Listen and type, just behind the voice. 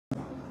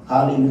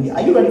Hallelujah.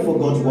 Are you ready for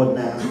God's word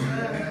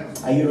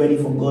now? Are you ready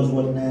for God's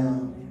word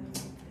now?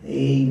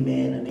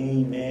 Amen and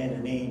amen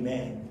and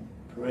amen.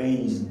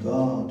 Praise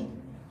God.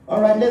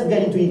 All right, let's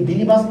get into it.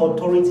 Believer's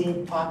authority,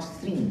 part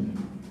 3.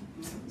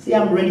 Say,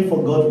 I'm ready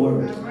for God's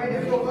word. I'm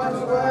ready for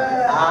God's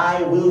word.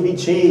 I will be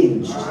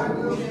changed.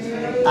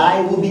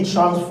 I will be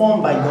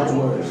transformed by God's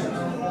word.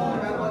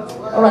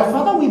 All right,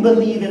 Father, we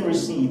believe and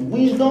receive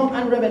wisdom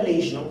and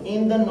revelation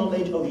in the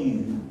knowledge of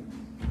you.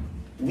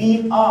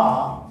 We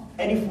are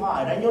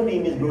edified and your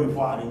name is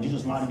glorified in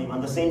Jesus' mighty name.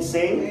 And the saints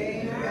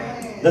say,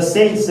 amen. The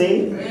saints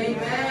say,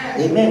 amen.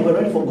 Amen. We're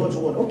ready for God's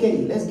word. Okay,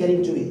 let's get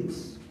into it.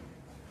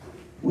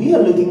 We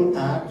are looking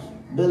at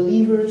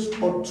believers'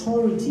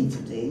 authority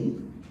today.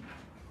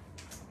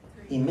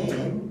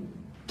 Amen.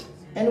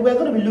 And we're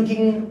going to be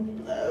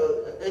looking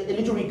a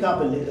little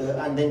recap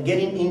and then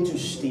getting into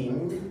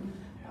steam.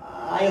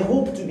 I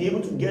hope to be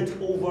able to get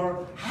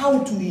over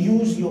how to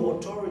use your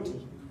authority.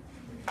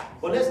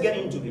 But let's get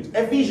into it.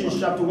 Ephesians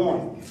chapter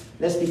 1.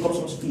 Let's pick up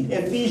some speed.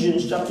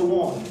 Ephesians chapter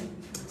 1.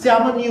 Say,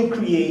 I'm a new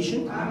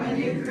creation. I'm a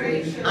new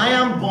creation. I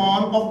am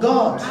born of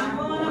God. I'm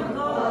born of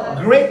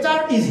God.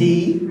 Greater is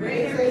he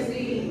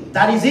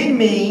that is in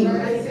me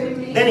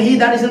than he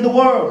that is in the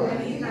world.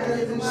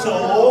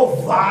 So,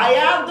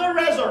 via the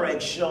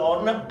resurrection,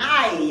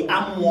 I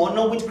am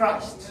one with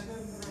Christ.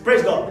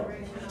 Praise God.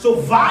 So,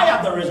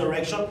 via the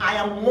resurrection, I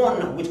am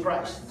one with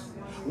Christ.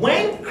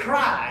 When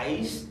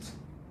Christ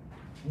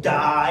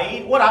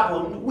died, what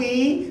happened?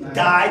 We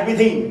died with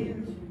him.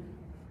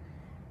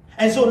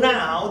 And so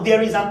now,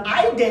 there is an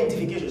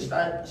identification.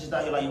 Sister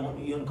Hila, you want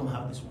to come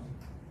have this one?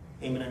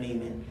 Amen and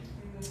amen.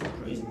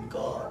 Praise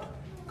God.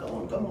 Come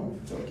on.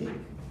 It's okay.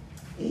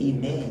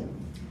 Amen.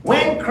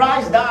 When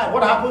Christ died,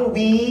 what happened?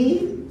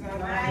 We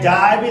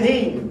died with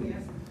him.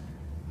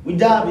 We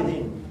died with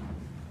him.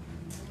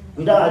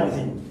 We died with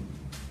him.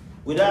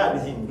 We died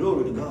with him.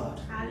 Glory to God.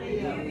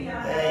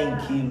 Hallelujah.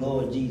 Thank you,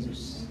 Lord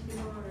Jesus.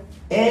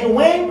 And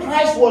when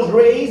Christ was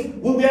raised,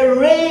 we were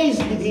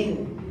raised with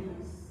him.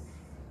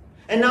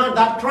 And now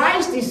that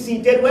Christ is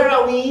seated, where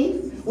are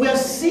we? We are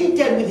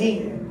seated with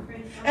him.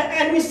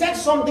 And we said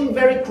something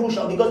very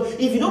crucial, because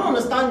if you don't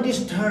understand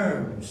these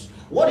terms,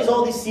 what is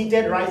all this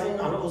seated, rising,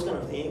 and all those kind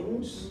of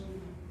things?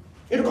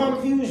 It'll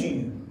confuse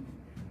you.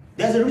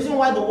 There's a reason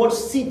why the word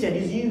seated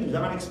is used, and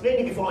I've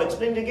explained it before, I'll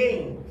explain it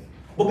again.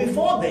 But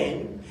before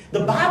then,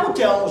 the Bible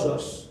tells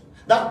us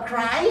that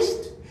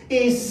Christ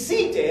is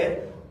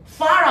seated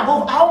far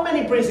above how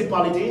many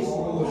principalities?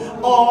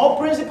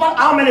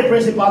 How many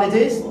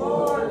principalities?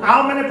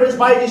 How many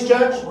principalities,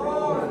 church?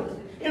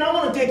 You know, I'm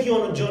going to take you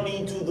on a journey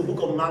into the book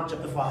of Mark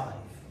chapter 5.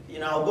 You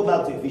know, I'll go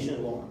back to Ephesians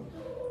 1.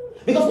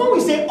 Because when we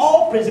say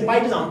all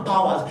principalities and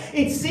powers,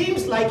 it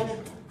seems like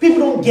people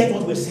don't get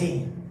what we're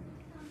saying.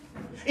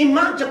 In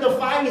Mark chapter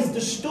 5 is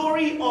the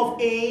story of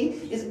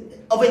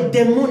a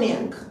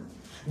demoniac.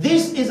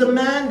 This is a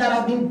man that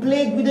has been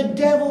plagued with the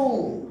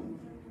devil.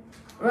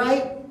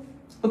 Right?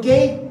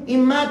 Okay?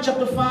 In Mark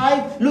chapter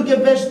 5, look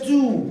at verse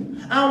 2.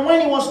 And when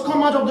he was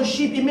come out of the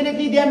ship,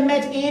 immediately there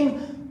met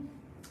him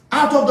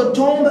out of the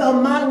tomb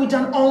a man with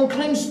an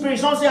unclean spirit.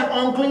 Someone say an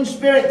unclean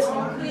spirit.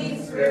 Unclean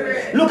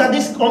spirit. Look at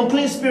this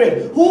unclean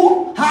spirit,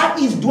 who had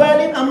his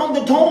dwelling among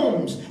the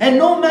tombs, and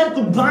no man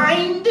could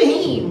bind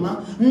him,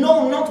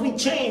 no, not with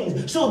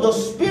chains. So the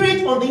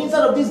spirit on the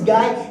inside of this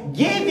guy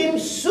gave him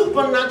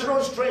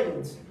supernatural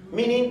strength.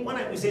 Meaning, when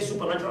we say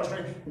supernatural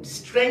strength,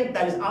 strength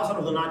that is outside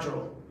of the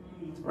natural.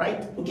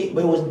 Right? Okay,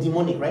 but it was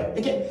demonic, right?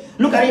 Okay,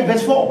 look at it,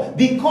 verse 4.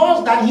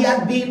 Because that he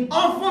had been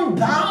often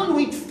bound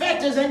with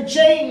fetters and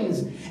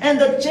chains, and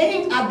the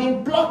chains had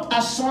been plucked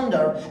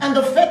asunder, and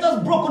the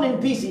fetters broken in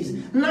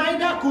pieces,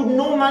 neither could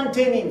no man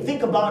tame him.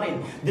 Think about it.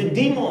 The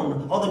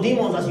demon, or the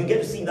demons as you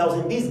get to see that was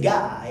in this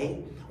guy,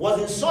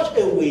 was in such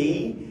a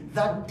way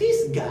that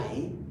this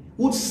guy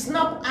would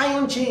snap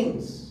iron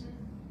chains.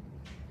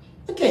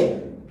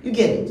 Okay, you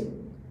get it.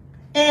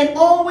 And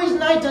always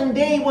night and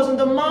day was in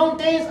the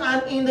mountains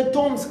and in the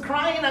tombs,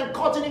 crying and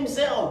cutting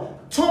himself.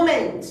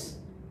 Torment.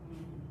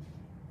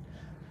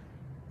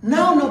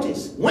 Now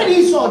notice, when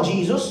he saw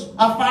Jesus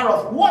afar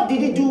off, what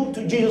did he do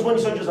to Jesus when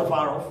he saw Jesus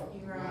afar off?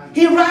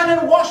 He ran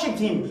and worshipped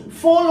him.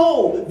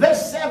 Follow,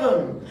 verse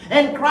 7.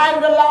 And cried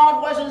with a loud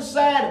voice and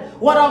said,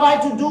 What have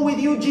I to do with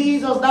you,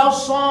 Jesus, thou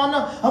Son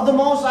of the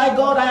Most High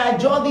God? I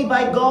adjure thee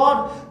by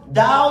God,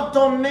 thou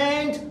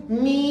torment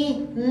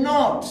me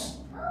not.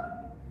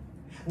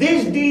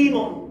 This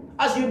demon,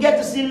 as you get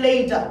to see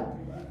later,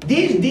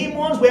 these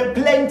demons were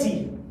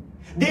plenty.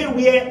 They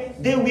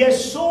were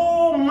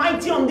so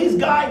mighty on this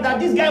guy that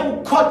this guy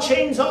would cut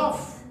chains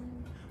off.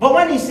 But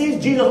when he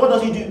sees Jesus, what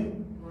does he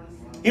do?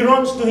 He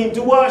runs to him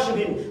to worship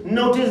him.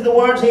 Notice the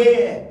words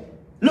here.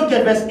 Look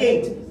at verse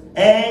 8.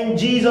 And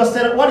Jesus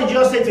said, what did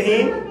Jesus say to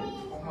him?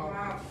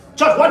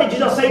 Church, what did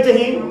Jesus say to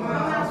him?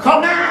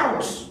 Come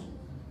out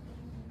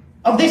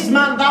of this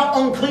man,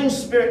 thou unclean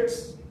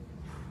spirits.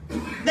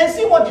 Then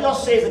see what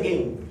Jesus says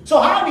again. So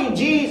how did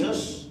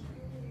Jesus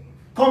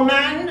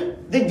command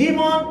the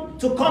demon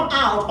to come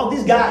out of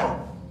this guy?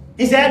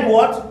 He said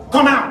what?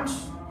 Come out.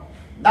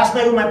 That's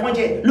not even my point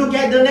here. Look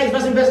at the next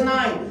verse in verse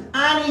 9.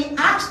 And he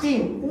asked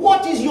him,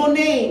 what is your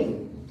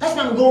name? That's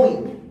where I'm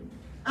going.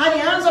 And he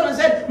answered and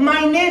said,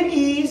 my name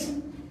is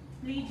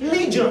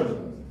Legion.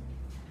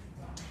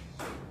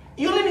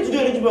 You only need to do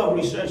a little bit of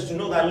research to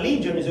know that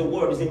legion is a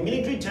word, it's a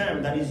military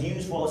term that is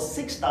used for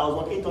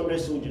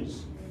 6,800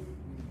 soldiers.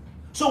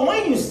 So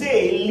when you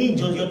say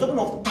legions, you're talking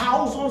of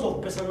thousands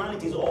of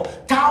personalities or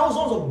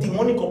thousands of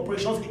demonic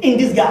operations in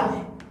this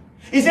guy.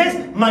 He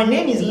says, my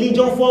name is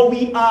Legion, for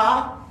we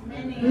are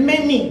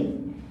many.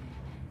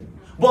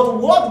 But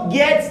what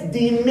gets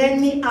the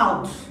many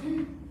out?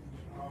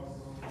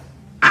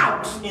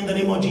 Out in the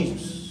name of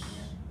Jesus.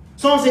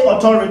 Some say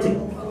authority.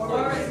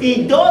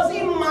 It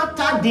doesn't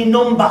matter the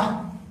number.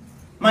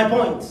 My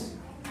point.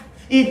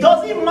 It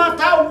doesn't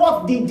matter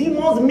what the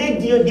demons make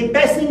the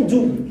person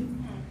do.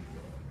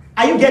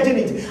 Are you getting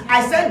it?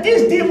 I said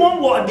these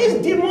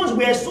demons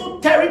were so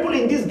terrible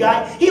in this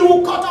guy, he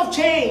will cut off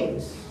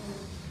chains.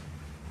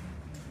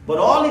 But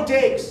all it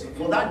takes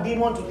for that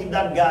demon to leave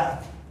that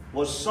guy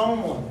was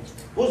someone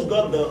who's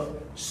got the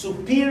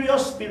superior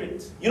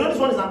spirit. You know, this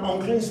one is an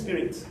unclean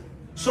spirit.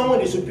 Someone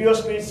with a superior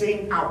spirit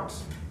saying out.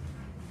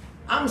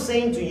 I'm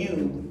saying to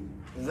you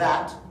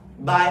that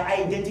by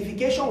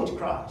identification with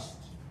Christ,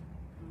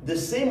 the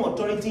same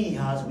authority he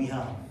has, we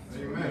have.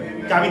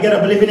 Amen. Can we get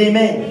a believing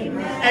amen?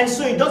 Amen? And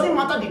so it doesn't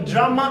matter the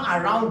drama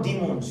around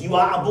demons, you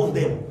are above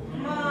them.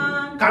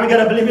 Can we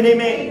get a believing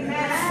amen?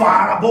 Amen.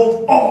 Far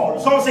above all.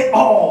 Someone say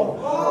all.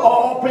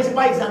 All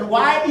principalities. And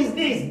why is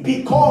this?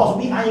 Because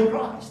we are in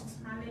Christ.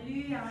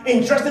 Hallelujah.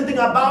 Interesting thing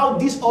about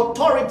this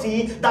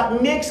authority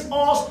that makes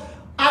us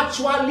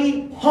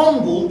actually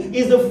humble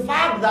is the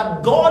fact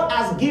that God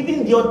has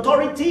given the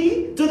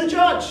authority to the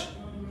church.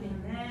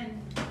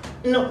 Amen.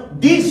 You know,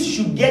 this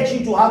should get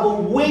you to have a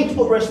weight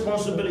of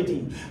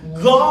responsibility.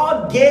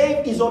 God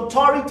gave his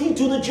authority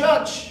to the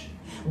church.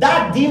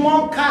 That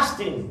demon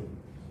casting,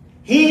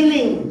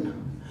 healing,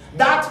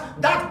 that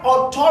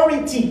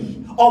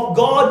authority of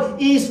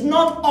God is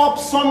not up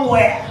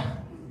somewhere.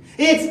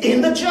 It's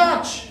in the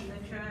church.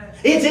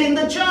 It's in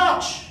the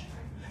church.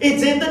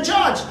 It's in the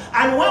church.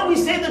 And when we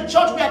say the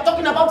church, we are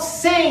talking about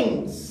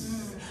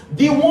saints.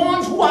 The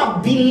ones who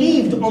have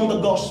believed on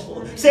the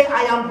gospel. Say,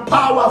 I am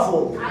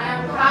powerful. I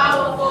am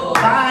powerful.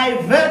 By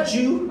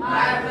virtue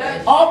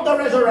of the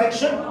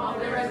resurrection.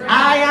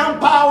 I am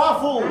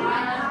powerful.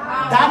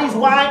 That is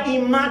why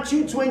in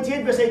Matthew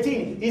 28 verse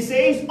 18, he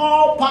says,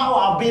 all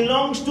power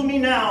belongs to me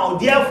now.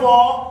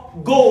 Therefore,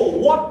 go.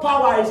 What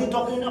power is he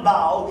talking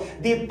about?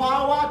 The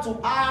power to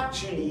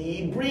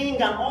actually bring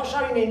and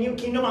usher in a new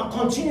kingdom and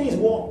continue his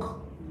work.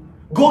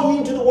 Go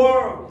into the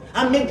world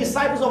and make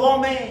disciples of all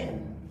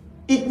men.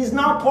 It is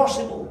now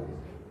possible.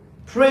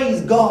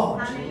 Praise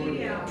God.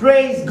 Hallelujah.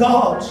 Praise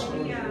God.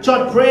 Hallelujah.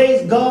 Church,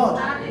 praise God.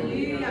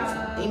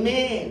 Hallelujah.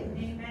 Amen.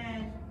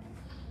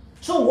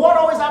 So what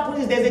always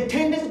happens is there's a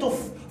tendency to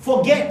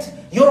forget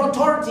your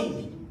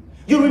authority.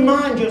 You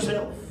remind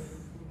yourself.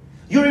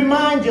 You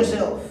remind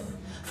yourself.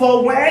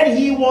 For when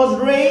he was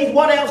raised,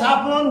 what else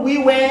happened? We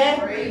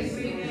were raised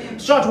with him.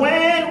 Church,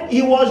 when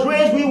he was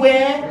raised, we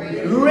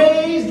were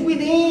raised with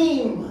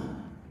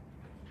him.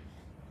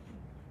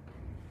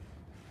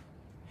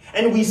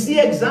 And we see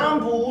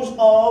examples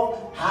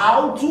of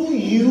how to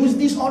use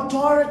this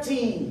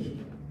authority.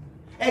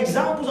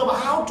 Examples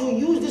of how to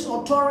use this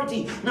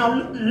authority.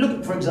 Now,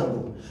 look, for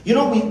example, you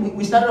know,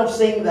 we started off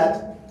saying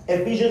that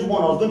Ephesians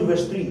 1, I was going to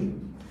verse 3.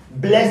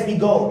 Blessed be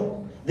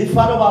God, the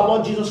Father of our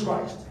Lord Jesus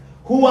Christ,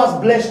 who has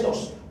blessed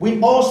us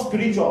with all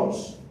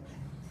spirituals,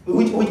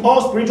 with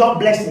all spiritual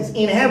blessings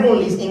in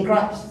heavenlies in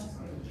Christ.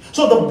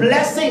 So the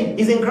blessing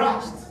is in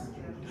Christ.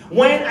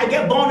 When I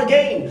get born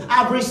again,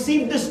 I've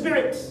received the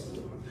Spirit.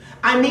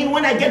 I mean,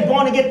 when I get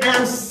born again, I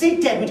am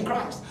seated with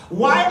Christ.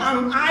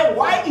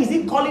 Why is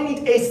it calling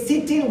it a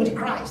sitting with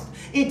Christ?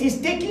 It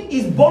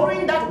is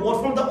borrowing that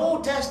word from the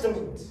Old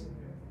Testament.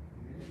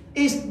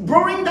 It's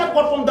borrowing that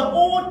word from the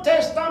Old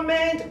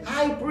Testament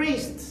high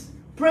priest.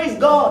 Praise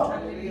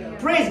God. Hallelujah.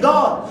 Praise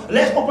God.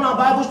 Let's open our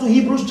Bibles to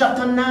Hebrews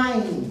chapter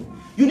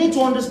 9. You need to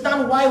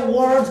understand why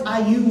words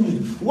are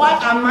used. Why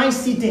am I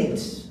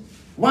seated?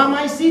 Why am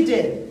I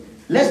seated?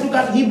 Let's look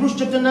at Hebrews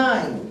chapter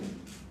 9.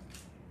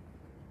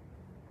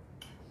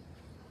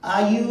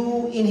 Are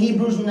you in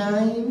Hebrews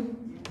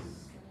 9?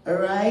 All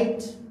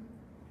right.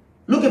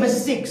 Look at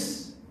verse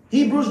 6.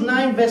 Hebrews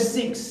 9 verse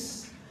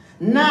 6.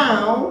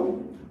 Now,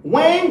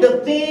 when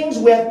the things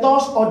were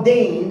thus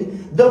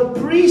ordained, the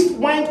priest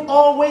went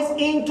always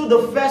into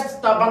the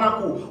first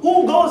tabernacle.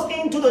 Who goes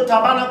into the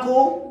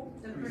tabernacle?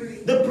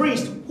 The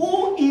priest.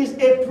 Who is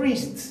a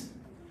priest?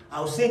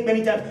 I'll say it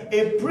many times.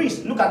 A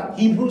priest. Look at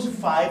Hebrews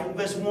 5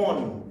 verse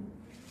 1.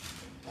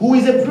 Who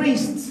is a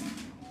priest?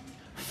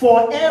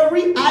 For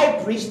every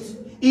high priest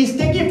is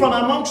taken from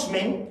amongst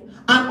men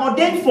and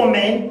ordained for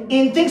men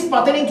in things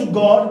pertaining to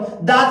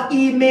God, that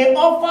he may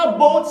offer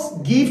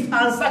both gifts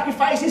and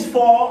sacrifices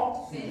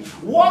for sin.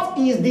 What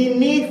is the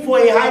need for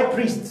a high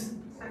priest?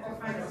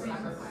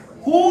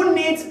 Who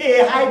needs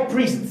a high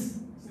priest?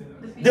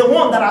 The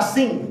one that has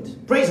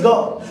sinned. Praise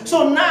God.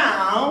 So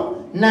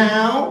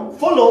now,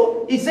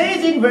 follow. It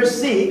says in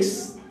verse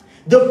 6,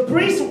 the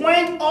priest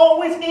went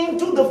always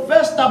into the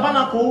first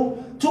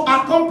tabernacle to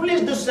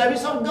accomplish the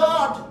service of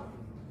God.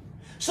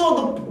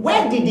 So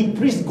where did the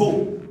priest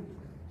go?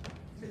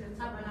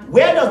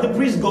 Where does the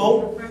priest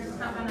go?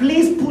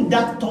 Please put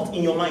that thought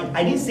in your mind.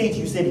 I didn't say it,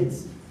 you said it.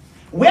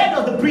 Where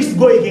does the priest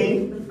go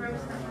again?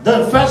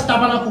 The first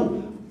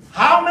tabernacle.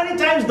 How many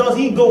times does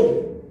he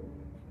go?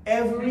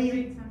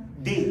 Every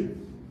day.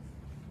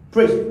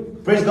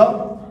 Praise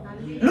God.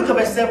 Look at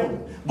verse 7.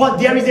 But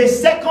there is a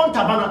second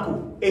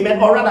tabernacle.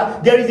 Amen. Or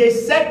rather, there is a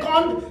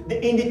second.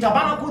 In the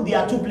tabernacle, there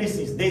are two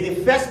places. There is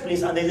the first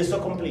place and there is a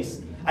second place.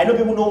 I know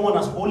people know one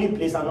as holy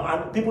place,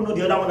 and people know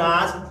the other one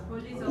as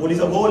holies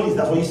of holies.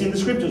 That's what you see in the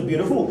scriptures.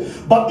 Beautiful.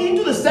 But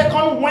into the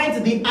second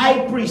went the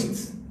high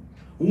priest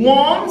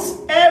once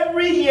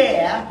every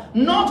year,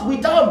 not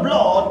without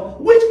blood,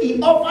 which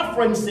he offered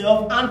for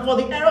himself and for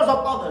the errors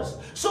of others.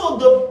 So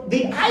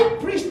the high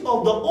priest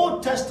of the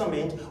Old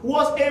Testament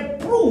was a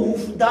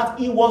proof that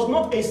he was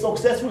not a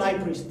successful high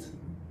priest.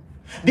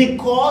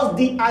 Because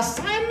the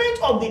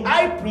assignment of the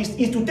high priest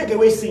is to take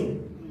away sin.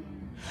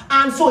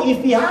 And so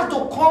if he has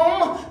to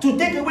come to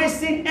take away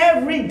sin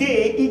every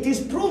day, it is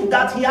proof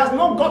that he has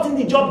not gotten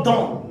the job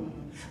done.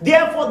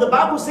 Therefore, the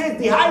Bible says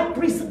the high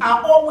priests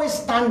are always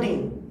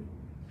standing.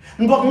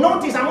 But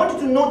notice, I want you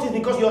to notice,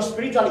 because you're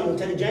spiritually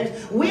intelligent,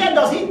 where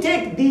does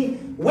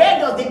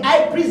the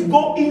high priest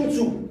go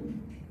into?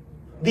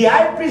 The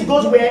high priest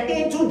goes where?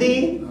 Into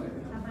the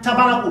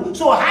tabernacle.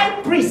 So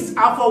high priests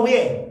are for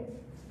where?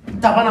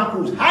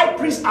 Tabernacles. High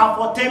priests are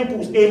for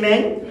temples.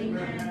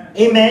 Amen?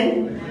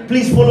 Amen.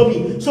 Please follow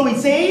me. So it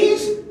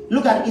says,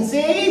 look at it. It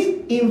says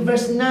in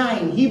verse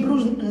 9,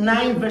 Hebrews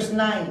 9 verse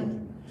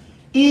 9.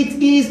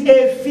 It is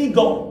a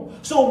figure.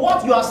 So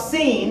what you are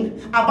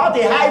saying about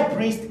the high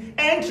priest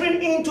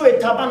entering into a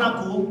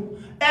tabernacle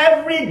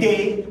every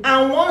day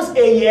and once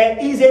a year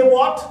is a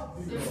what?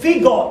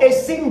 Figure, a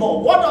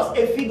symbol. What does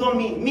a figure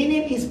mean?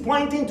 Meaning it's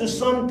pointing to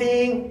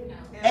something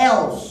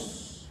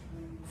else.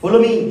 Follow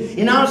me.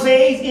 It now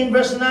says in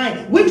verse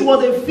 9, which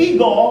was a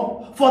figure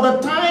for the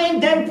time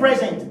then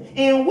present,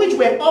 in which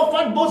were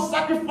offered both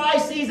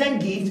sacrifices and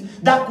gifts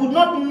that could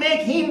not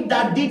make him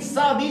that did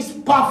service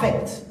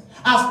perfect,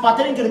 as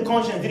pertaining to the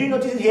conscience. Did you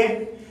notice it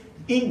here?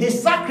 The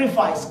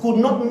sacrifice could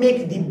not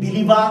make the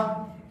believer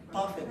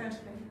perfect.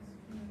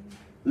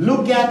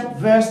 Look at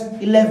verse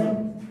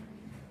 11.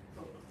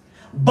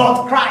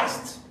 But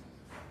Christ,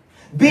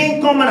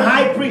 being come an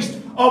high priest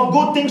of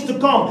good things to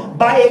come,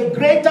 by a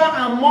greater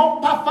and more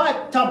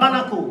perfect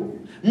tabernacle,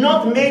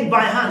 not made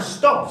by hands.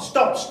 Stop.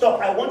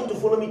 I want you to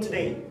follow me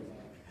today.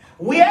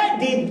 Who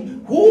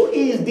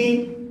is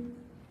the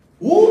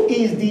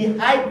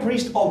high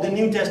priest of the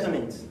New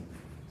Testament?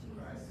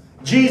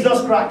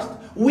 Jesus Christ.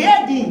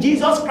 Where did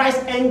Jesus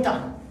Christ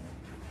enter?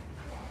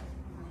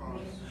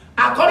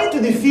 According to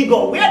the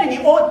figure, where did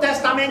the Old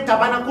Testament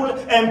tabernacle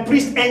and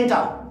priest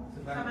enter?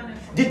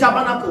 The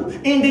tabernacle.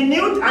 In the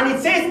New, and it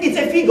says it's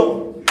a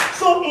figure.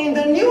 So in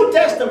the New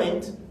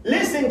Testament,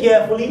 listen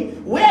carefully,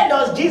 where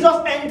does Jesus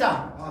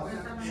enter?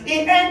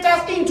 He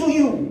enters into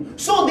you.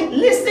 So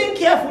listen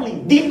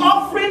carefully. The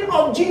offering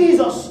of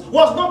Jesus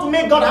was not to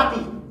make God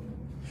happy.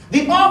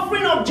 The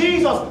offering of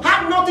Jesus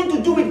had nothing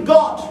to do with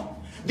God.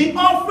 The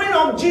offering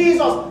of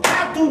Jesus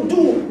had to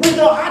do with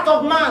the heart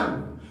of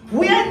man.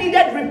 Where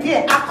needed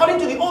repair, according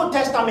to the Old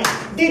Testament,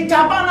 the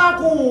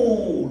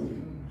tabernacle.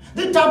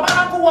 The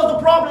tabernacle was the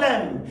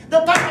problem. The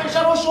type and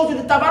shadow shows you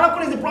the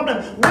tabernacle is the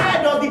problem.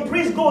 Where does the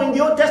priest go in the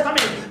Old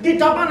Testament? The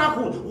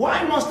tabernacle.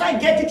 Why must I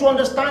get you to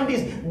understand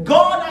this?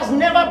 God has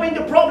never been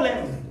the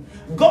problem.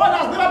 God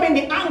has never been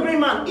the angry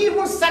man.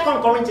 Even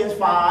 2 Corinthians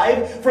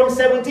 5 from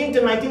 17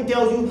 to 19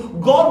 tells you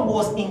God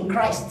was in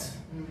Christ,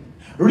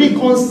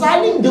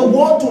 reconciling the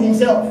world to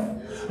himself,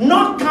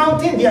 not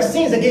counting their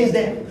sins against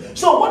them.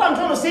 So what I'm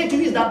trying to say to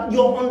you is that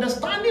your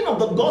understanding of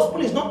the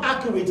gospel is not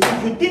accurate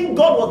if you think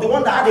God was the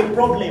one that had a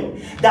problem,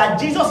 that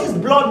Jesus'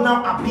 blood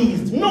now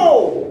appeased.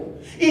 No.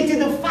 It is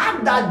the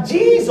fact that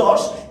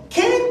Jesus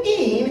came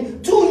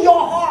in to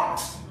your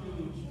heart.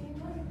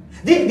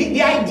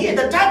 The idea,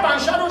 the type and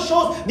shadow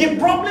shows the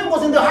problem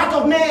was in the heart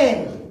of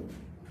man.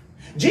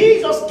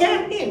 Jesus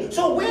came in.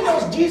 So where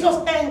does Jesus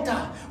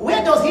enter?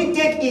 Where does he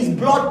take his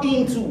blood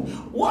into?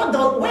 Where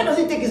does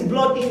he take his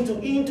blood into?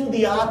 Into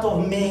the heart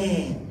of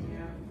man.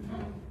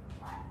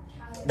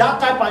 That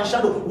type and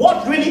shadow.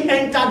 What really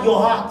entered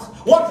your heart?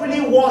 What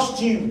really washed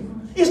you?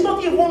 It's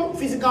not even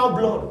physical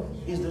blood.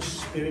 It's the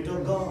Spirit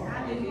of God.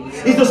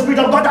 It's the Spirit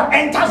of God that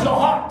enters your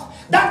heart.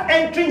 That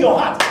entering your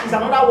heart is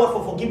another word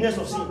for forgiveness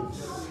of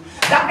sins.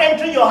 That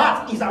entering your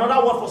heart is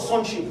another word for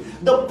sonship.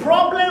 The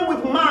problem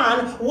with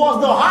man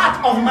was the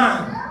heart of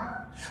man.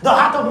 The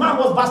heart of man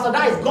was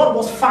bastardized. God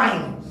was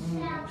fine.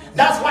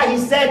 That's why he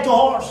said to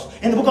us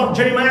in the book of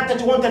Jeremiah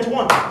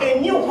 31:31, a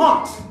new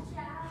heart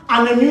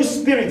and a new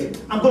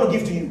spirit I'm going to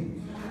give to you.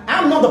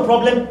 I'm not the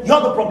problem.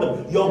 You're the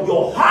problem.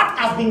 Your heart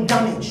has been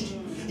damaged.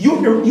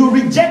 You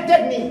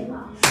rejected me.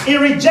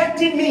 In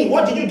rejecting me,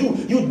 what did you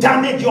do? You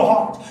damaged your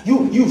heart.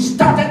 You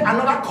started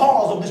another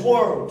cause of this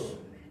world.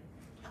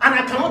 And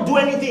I cannot do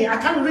anything. I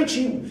can't reach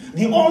you.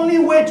 The only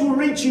way to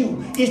reach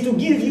you is to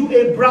give you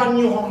a brand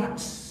new heart.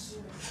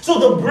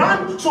 So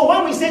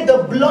when we say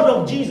the blood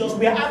of Jesus,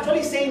 we are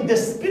actually saying the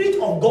Spirit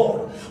of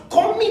God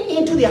coming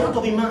into the heart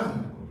of a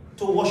man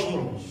to wash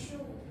him.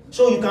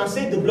 So you can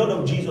say the blood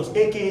of Jesus,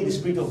 aka the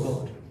Spirit of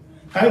God.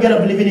 Can we get a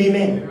believing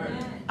amen?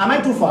 Am I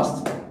too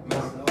fast?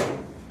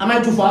 Am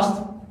I too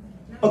fast?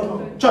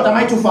 Okay. Church, am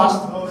I too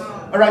fast?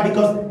 Alright,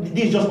 because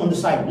this is just on the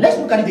side. Let's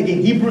look at it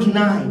again. Hebrews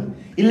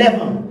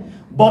 9:11.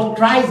 But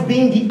Christ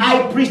being the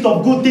high priest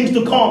of good things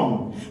to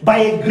come, by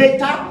a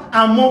greater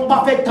and more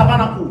perfect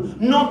tabernacle,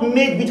 not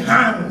made with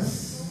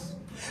hands.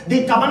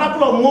 The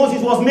tabernacle of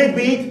Moses was made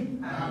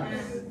with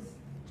hands.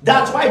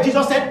 That's why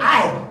Jesus said,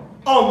 I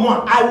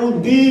will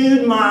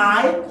build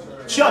my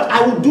church.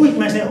 I will do it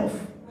myself.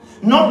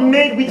 Not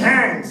made with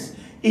hands.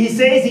 He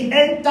says he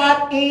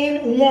entered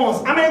in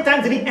once. How many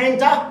times did he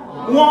enter?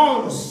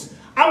 Once.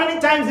 How many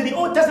times did the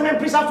Old Testament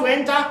priests have to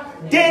enter?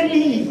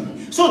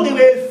 Daily. So they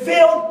were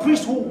failed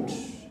priesthood.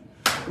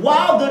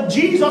 While the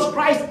Jesus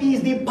Christ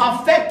is the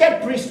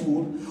perfected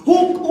priesthood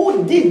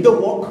who did the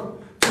work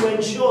to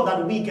ensure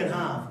that we can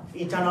have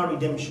eternal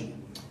redemption.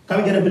 Can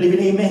we get a believing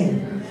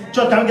amen?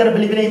 Church, can we get a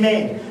believing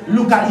amen?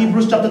 Look at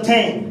Hebrews chapter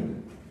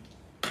 10.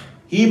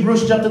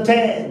 Hebrews chapter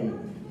 10.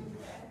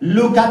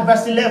 Look at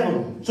verse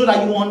 11 so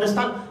that you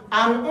understand.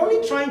 I'm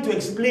only trying to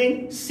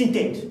explain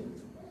seated.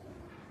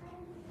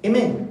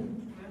 Amen.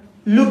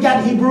 Look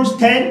at Hebrews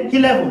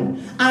 10:11.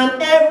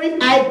 And every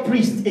high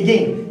priest,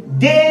 again,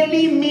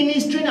 daily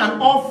ministering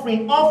and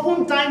offering,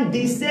 oftentimes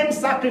the same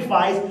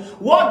sacrifice.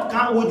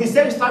 With the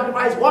same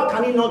sacrifice, what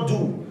can it not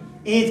do?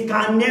 It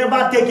can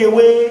never take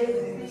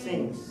away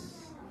sins.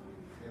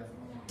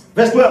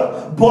 Verse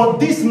 12. But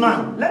this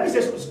man, let me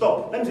say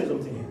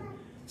something here.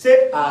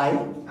 Say,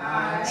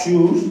 I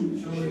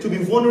choose to be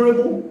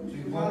vulnerable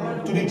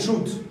to the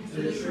truth,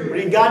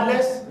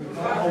 regardless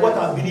of what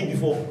I've believed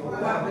before.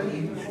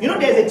 You know,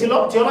 there's a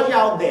theology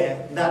out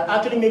there that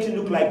actually makes it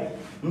look like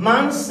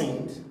man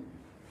sinned,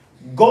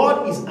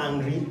 God is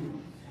angry,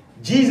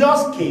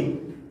 Jesus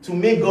came to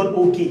make God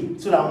okay,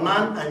 so that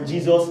man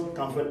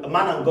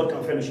and God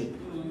can fellowship.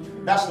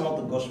 That's not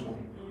the gospel.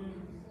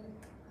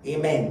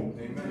 Amen.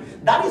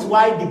 That is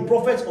why the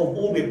prophets of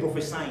old were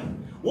prophesying.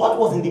 What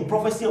was in the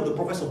prophecy of the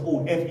prophets of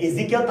old?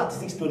 Ezekiel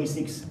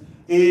 36:26.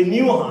 A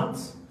new heart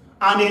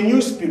and a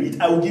new spirit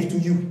I will give to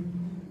you.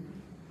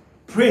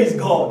 Praise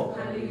God.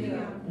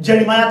 Hallelujah.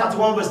 Jeremiah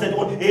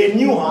 31:31. A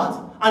new heart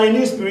and a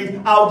new spirit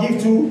I will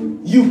give to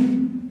you.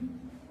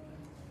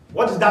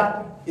 What is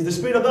that? It's the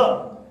Spirit of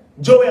God.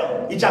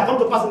 Joel, it shall come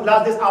to pass in the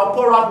last days, I'll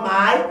pour out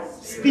my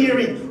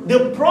spirit.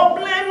 The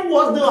problem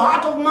was the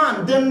heart of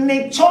man, the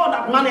nature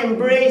that man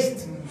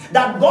embraced,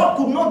 that God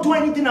could not do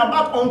anything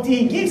about until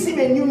he gives him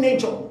a new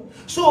nature.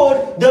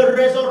 So the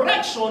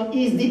resurrection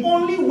is the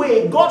only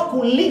way God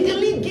could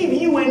legally give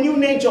you a new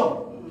nature.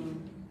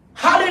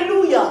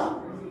 Hallelujah.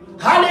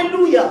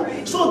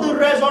 Hallelujah. So the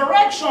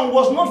resurrection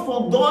was not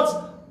for God's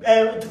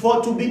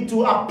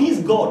to appease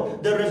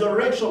God. The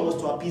resurrection was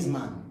to appease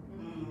man.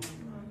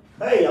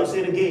 Hey, I'll say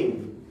it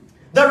again.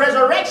 The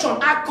resurrection,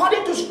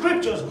 according to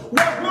scriptures,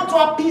 was not to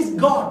appease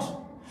God.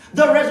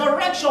 The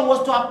resurrection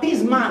was to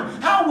appease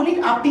man. How will it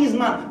appease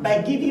man?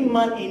 By giving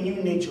man a new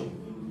nature.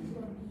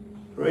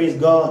 Praise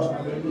God.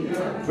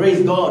 Hallelujah.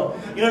 Praise God.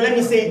 You know, let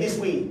me say it this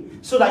way,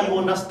 so that you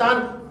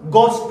understand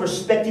God's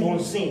perspective on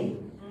sin.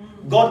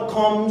 God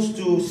comes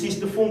to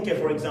Sister Funke,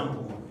 for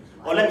example.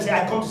 Or let me say,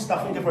 I come to Sister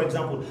Funke, for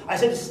example. I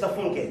say to Sister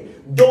Funke,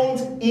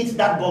 don't eat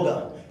that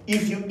burger.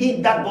 If you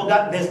eat that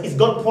burger, it's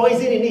got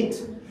poison in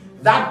it.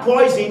 That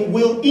poison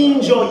will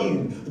injure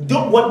you.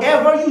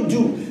 Whatever you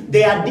do,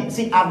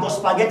 see, I've got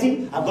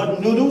spaghetti, I've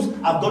got noodles,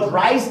 I've got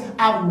rice,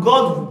 I've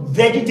got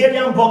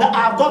vegetarian burger,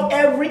 I've got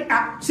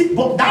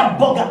but that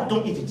burger,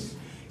 don't eat it.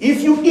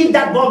 If you eat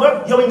that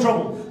burger, you're in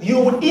trouble. You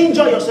will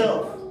injure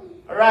yourself.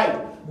 Alright,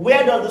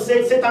 where does the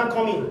Satan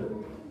come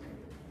in?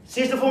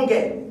 Sister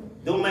Funke,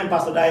 don't mind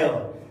Pastor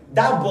Dio.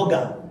 That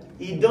burger,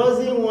 he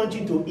doesn't want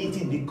you to eat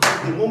it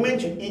because the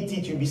moment you eat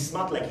it, you'll be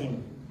smart like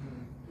him.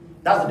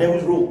 That's the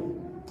devil's rule.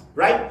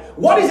 Right?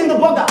 What is in the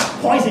burger?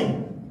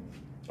 Poison.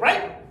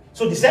 Right?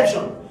 So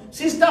deception.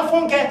 Sister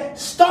Funke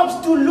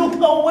stops to look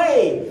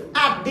away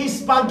at the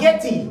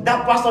spaghetti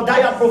that Pastor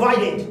Daya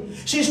provided.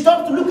 She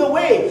stops to look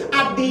away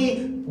at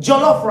the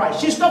jollof rice.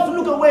 She stops to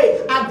look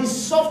away at the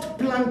soft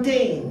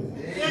plantain.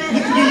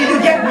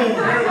 You get me?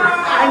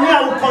 I knew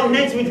I would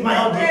connect with my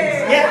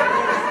audience. Yeah.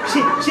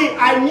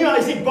 I knew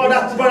I said,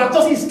 brother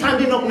Tosi is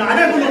standing up now. I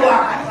don't even know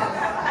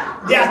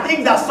why. There are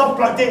things that soft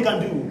plantain can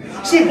do.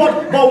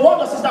 But what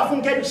does Sister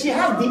Funke do? She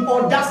has the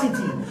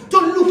audacity to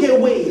look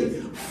away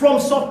from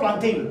soft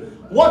plantain.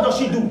 What does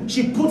she do?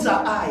 She puts her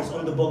eyes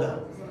on the burger.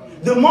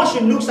 The more she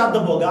looks at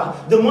the burger,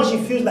 the more she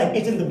feels like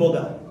eating the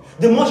burger.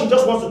 The more she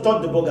just wants to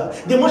touch the burger.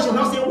 The more she's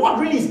now saying, what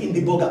really is in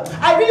the burger?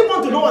 I really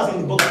want to know what's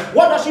in the burger.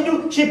 What does she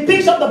do? She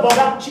picks up the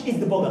burger, she eats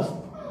the burger.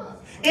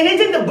 In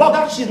eating the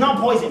burger, she's now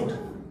poisoned.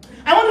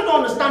 And I want you to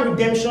understand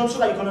redemption so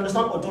that you can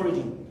understand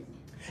authority.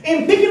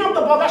 In picking up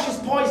the burger, she's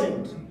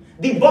poisoned.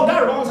 The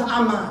burger runs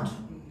her mad.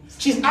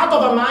 She's out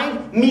of her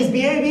mind,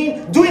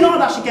 misbehaving, doing all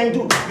that she can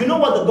do. You know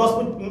what the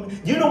gospel,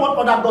 do you know what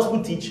other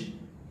gospel teach?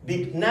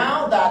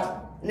 Now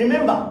that,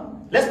 remember,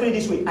 let's put it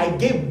this way, I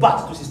gave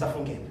birth to Sister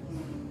Funke.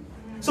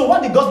 So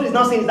what the gospel is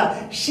now saying is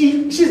that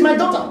she's my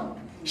daughter.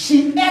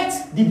 She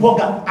ate the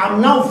burger.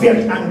 I'm now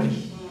very angry.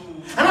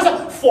 And I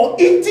said, for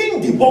eating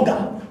the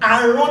burger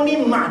and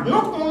running mad,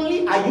 not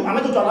only am I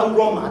going to allow you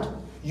run mad,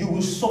 you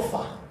will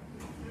suffer.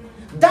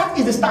 That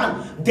is the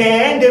stand.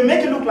 Then they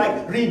make it look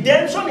like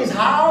redemption is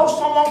how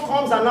someone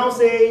comes and now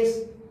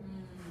says,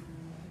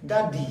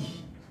 Daddy,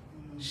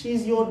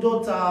 she's your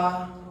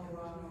daughter.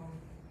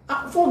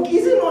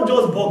 Is it not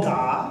just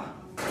burger?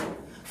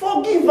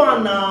 Forgive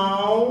her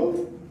now.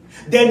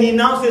 Then he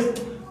now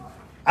says,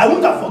 I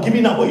wouldn't have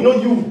forgiven her, but you know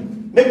you.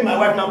 Maybe my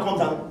wife now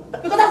comes and,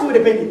 because that's the way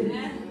they pay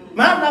me.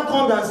 My wife now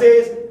comes and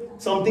says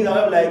something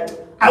like,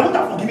 I wouldn't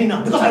have forgiven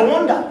her because I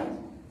wonder.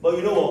 But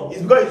you know what?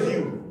 It's because it's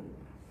you.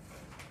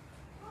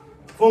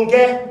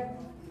 Funke,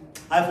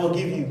 I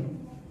forgive you.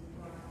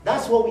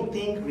 That's what we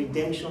think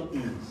redemption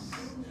is.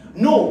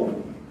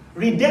 No,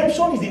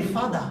 redemption is a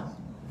father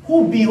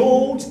who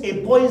beholds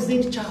a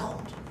poisoned child.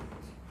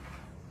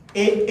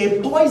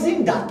 A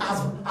poison that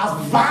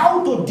has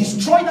vowed to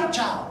destroy that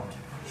child.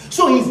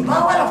 So his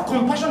power of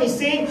compassion is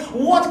saying,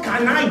 what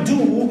can I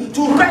do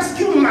to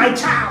rescue my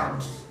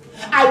child?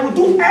 I will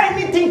do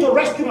anything to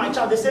rescue my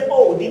child. They say,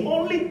 oh, the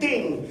only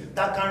thing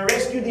that can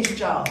rescue this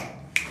child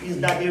is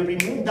that they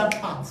remove that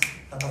part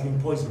that has been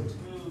poisoned.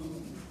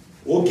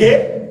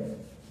 Okay?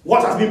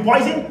 What has been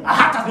poisoned? A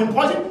heart has been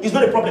poisoned? It's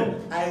not a problem.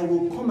 I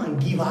will come and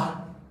give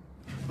her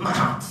my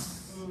heart.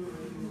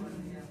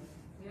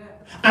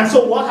 And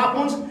so what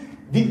happens?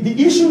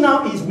 The issue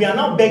now is we are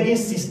now begging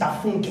Sister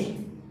Funke,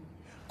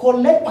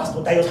 collect Pastor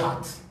Dayo's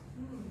heart.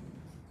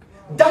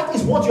 That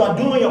is what you are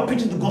doing when you are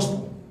preaching the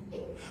gospel.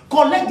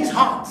 Collect this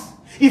heart.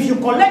 If you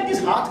collect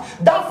this heart,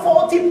 that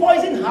faulty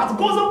poison heart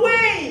goes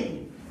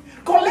away.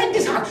 Collect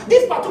this heart.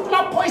 This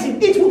particular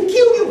poison, it will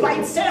kill you by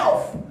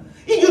itself.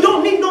 If you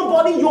don't need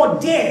nobody, you're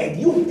dead.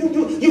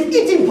 You've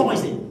eaten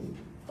poison.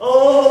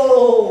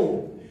 Oh.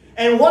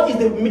 And what is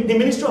the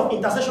ministry of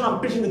intercession and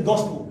preaching the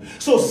gospel?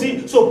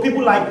 So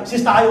people like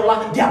Sister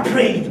Ayola, they are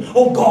praying.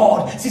 Oh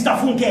God, Sister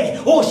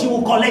Funke, oh, she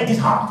will collect this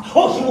heart.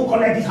 Oh, she will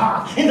collect this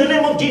heart. In the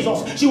name of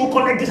Jesus, she will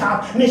collect this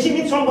heart. May she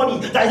meet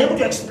somebody that is able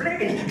to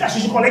explain that she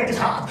should collect this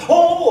heart.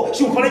 Oh,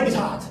 she will collect this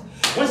heart.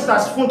 When Sister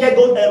Funke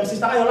goes,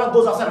 Sister Ayola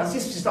goes outside and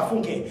sees Sister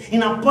Funke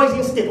in a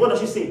poisoned state, what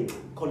does she say?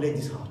 Collect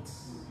this heart.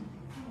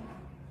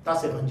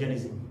 That's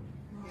evangelism.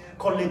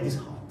 Collect this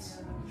heart.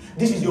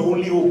 This is your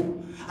only hope.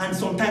 And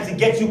sometimes it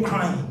gets you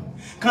crying.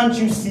 Can't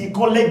you see?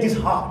 Collect this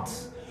heart.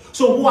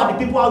 So who are the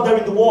people out there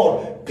in the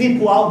world?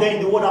 People out there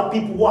in the world are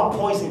people who are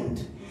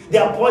poisoned. They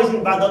are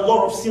poisoned by the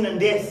law of sin and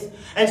death.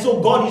 And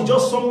so God is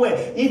just somewhere.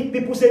 If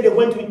people say they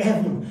went to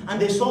heaven and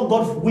they saw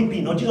God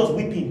weeping or Jesus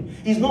weeping,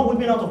 he's not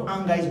weeping out of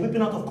anger, he's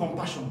weeping out of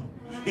compassion.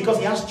 Because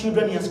he has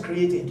children he has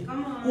created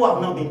who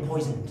have now been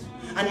poisoned.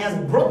 And he has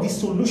brought the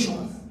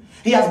solution.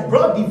 He has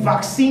brought the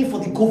vaccine for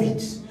the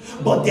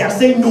COVID. But they are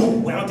saying, no,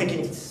 we're not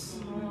taking it.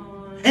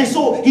 And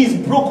so he's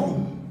broken.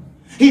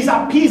 He's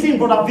appeasing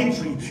Brother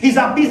Victory. He's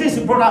appeasing his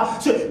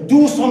brother. So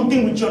do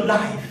something with your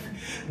life.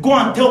 Go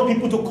and tell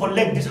people to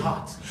collect this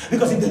heart.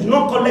 Because if they do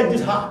not collect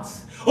this heart,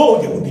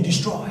 oh, they will be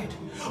destroyed.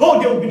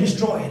 Oh, they will be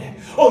destroyed.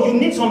 Oh, you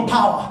need some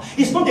power.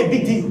 It's not a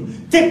big deal.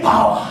 Take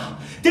power.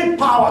 Take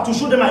power to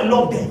show them I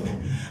love them.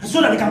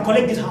 So that they can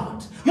collect this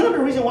heart. You know the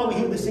reason why we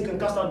heal the sick and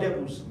cast out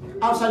devils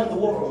outside in the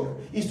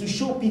world is to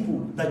show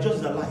people that Jesus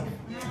is alive.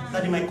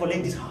 That they might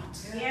collect this heart.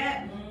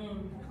 Yeah.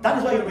 That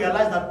is why you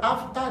realize that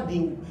after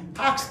the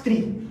Acts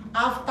 3,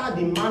 after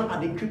the man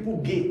at the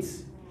crippled gate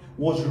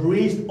was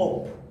raised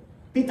up,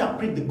 Peter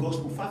preached the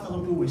gospel,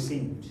 5,000 people were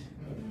saved.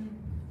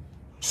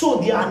 So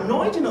the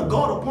anointing of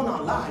God upon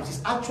our lives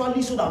is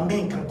actually so that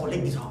men can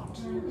collect this heart.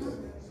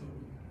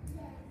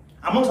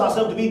 Amongst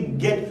ourselves, do we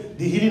get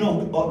the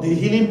healing of the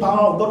healing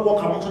power of God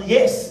work amongst us?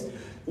 Yes.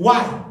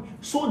 Why?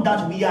 So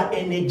that we are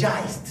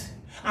energized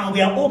and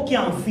we are okay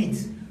and fit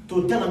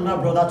to tell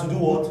another brother to do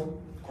what?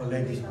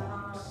 Collect this heart.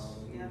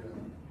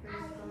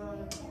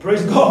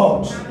 Praise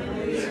God.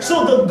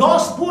 So the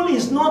gospel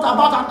is not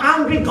about an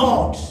angry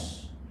God.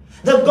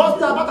 The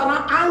gospel is about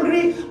an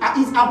angry,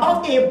 is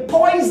about a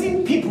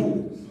poisoned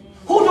people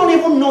who don't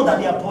even know that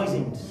they are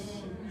poisoned.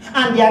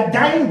 And they are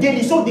dying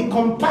daily. So the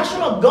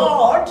compassion of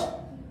God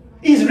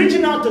is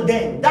reaching out to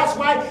them. That's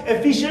why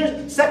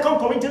Ephesians 2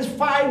 Corinthians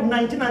 5,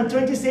 19 and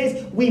 20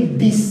 says, we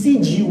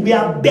beseech you, we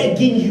are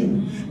begging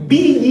you,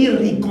 be ye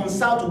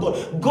reconciled to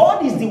God.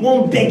 God is the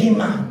one begging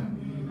man.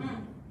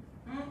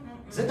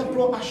 That's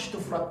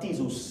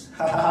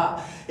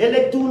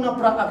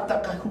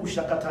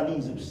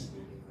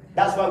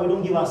why we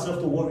don't give ourselves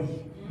to worry.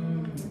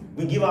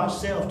 We give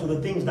ourselves to the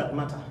things that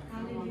matter.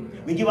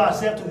 We give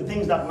ourselves to the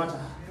things that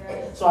matter.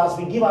 So as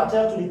we give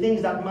ourselves to the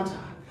things that matter,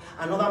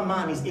 another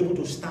man is able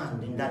to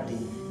stand in that day.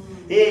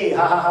 Hey,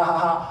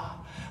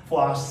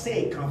 for our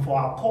sake and for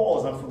our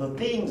cause and for the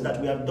things that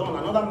we have done,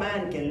 another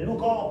man can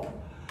look up,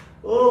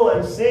 oh,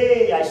 and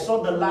say, I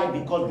saw the light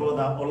because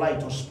Brother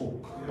Olaito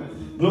spoke.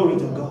 Glory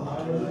to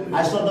God.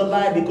 I saw the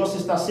light because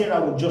Sister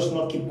Sarah would just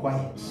not keep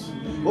quiet.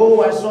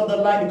 Oh, I saw the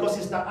light because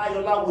Sister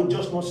Ayola would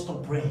just not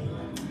stop praying.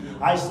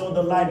 I saw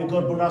the light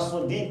because Brother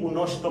Sodiq would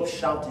not stop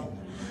shouting.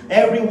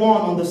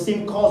 Everyone on the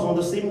same cause, on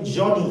the same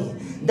journey.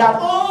 That,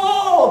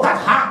 oh,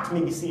 that heart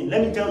may be seen.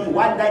 Let me tell you,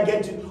 why did I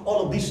get to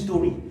all of this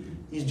story?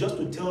 It's just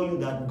to tell you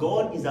that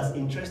God is as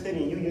interested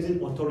in you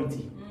using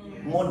authority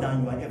more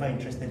than you are ever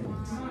interested in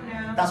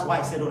it. That's why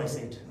I said what I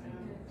said.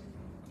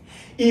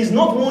 He is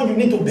not one you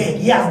need to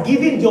beg. He has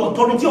given the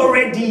authority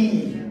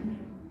already.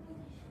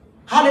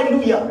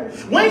 Hallelujah.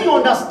 When you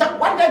understand,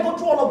 why did I go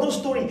through all of those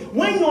stories?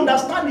 When you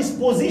understand his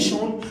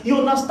position, you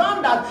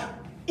understand that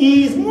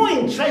he is more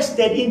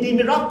interested in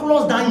the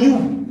miraculous than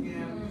you.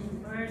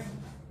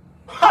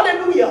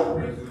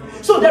 Hallelujah.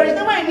 So there is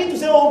never a need to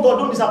say, oh God,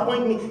 don't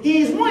disappoint me.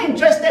 He is more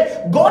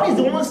interested. God is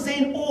the one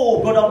saying, oh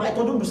brother, I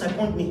don't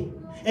disappoint me.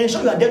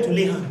 Ensure you are there to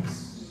lay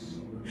hands.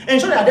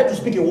 Ensure you are there to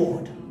speak a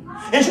word.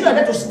 Ensure you are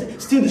there to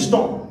still the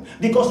storm.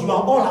 Because you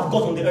are all I've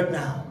got on the earth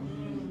now.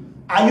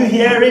 Are you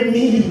hearing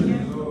me?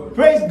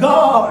 Praise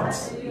God.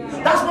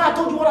 That's why I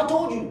told you what I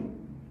told you.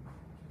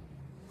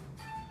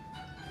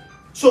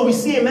 So we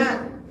see a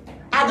man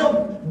at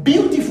a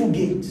beautiful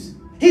gate.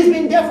 He's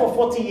been there for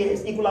 40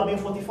 years. He could have been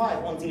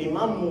 45 until a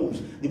man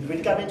moves. The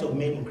predicament of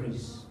men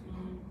increase.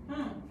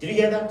 Did you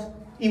hear that?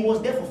 He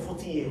was there for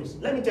 40 years.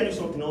 Let me tell you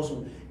something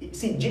also.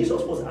 See,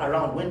 Jesus was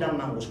around when that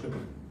man was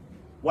crippled.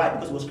 Why?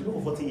 Because he was crippled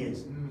for 40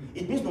 years.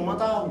 It means no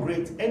matter how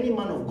great any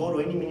man of God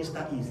or any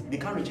minister is, they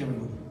can't reach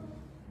everybody.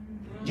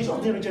 Jesus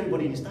didn't reach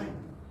everybody in his time.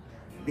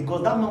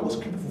 Because that man was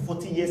crippled for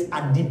 40 years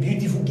at the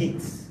beautiful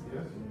gates.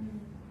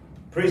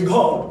 Praise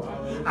God.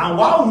 And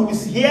while you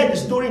hear the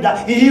story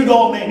that he healed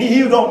all men, he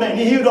healed all men,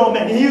 he healed all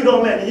men, he healed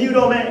all men, he healed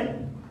all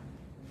men,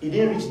 he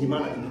didn't reach the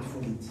man at the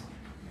beautiful gate.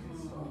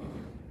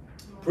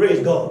 Praise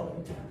God.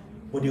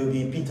 But there will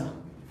be a Peter,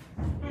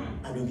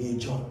 and there will be a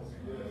John,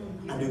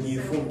 and there will be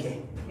a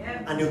Funke,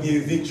 and there will be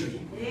a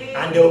Victory,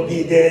 and there will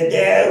be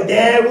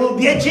there will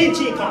be a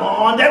Chichi. Come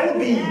on, there will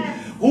be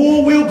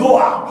who will go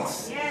out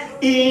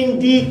in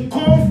the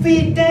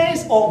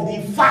confidence of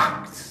the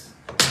fact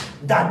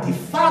that the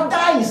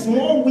Father is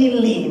more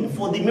willing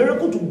for the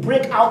miracle to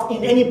break out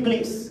in any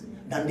place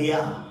than they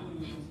are.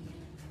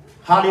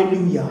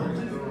 Hallelujah.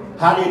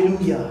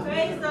 Hallelujah.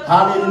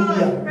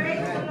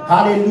 Hallelujah.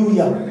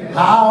 Hallelujah.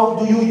 How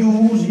do you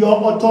use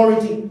your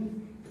authority?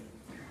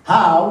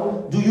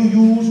 How do you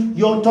use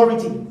your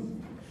authority?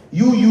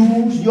 You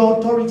use your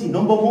authority,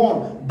 number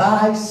one,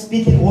 by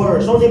speaking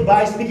words. Someone say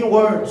by speaking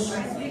words.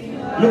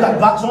 Look at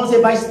back. Someone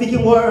say by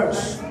speaking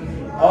words.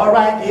 All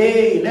right,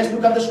 hey, let's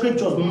look at the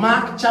scriptures.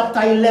 Mark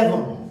chapter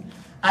 11.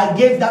 I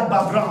gave that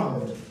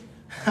background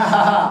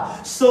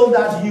so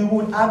that you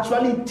would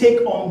actually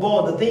take on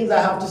board the things I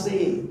have to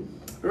say.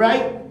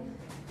 Right?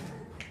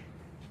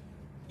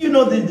 You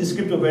know the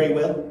scripture very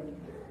well.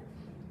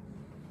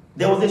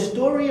 There was a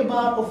story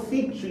about a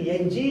fig tree,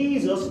 and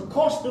Jesus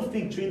cursed the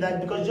fig tree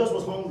that because Jesus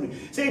was hungry.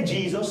 Say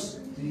Jesus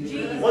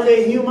was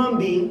a human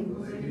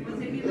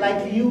being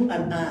like you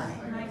and I.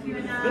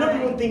 You know,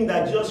 people think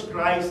that Jesus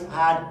Christ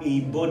had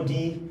a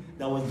body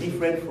that was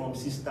different from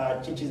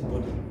Sister Chichi's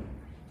body.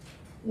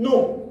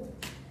 No.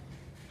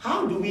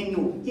 How do we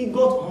know? He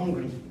got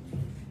hungry.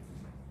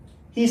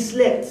 He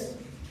slept.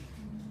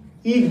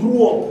 He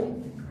grew up.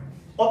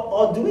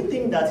 Or do we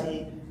think that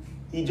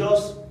he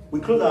just, we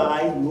close our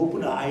eyes, we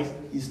open our eyes,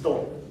 he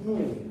stopped?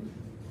 No.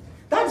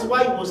 That's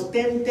why he was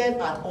tempted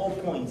at all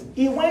points.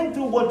 He went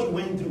through what you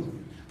went through.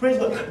 Praise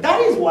God. That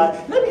is why,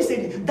 let me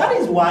say this, that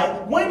is why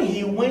when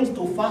he went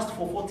to fast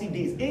for 40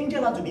 days,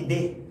 angel had to be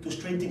there to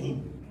strengthen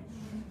him.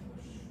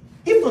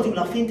 If not, he would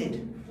have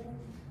fainted.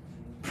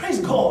 Praise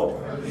God.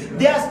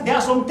 There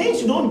are some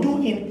things you don't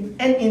do in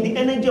the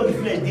energy of the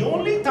flesh. The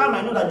only time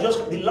I know that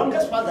just the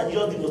longest fast that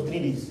Jesus did was 3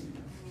 days.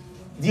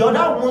 The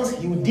other ones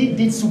he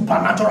did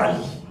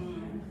supernaturally.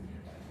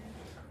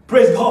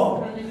 Praise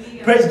God.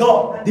 Praise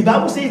God. The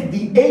Bible says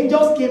the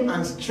angels came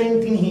and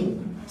strengthened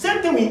him.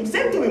 Same thing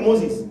with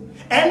Moses.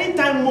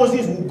 Anytime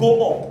Moses would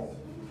go up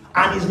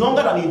and it's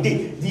longer than a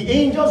day, the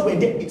angels were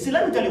there. See,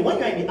 let me tell you, when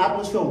you're in the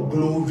atmosphere of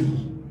glory,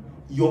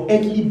 your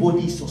earthly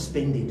body is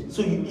suspended.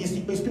 So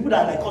it's people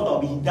that are like us that will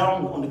be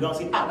down on the ground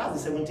saying,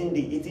 that's the 17th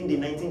day, 18th day,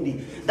 19th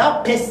day.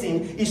 That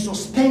person is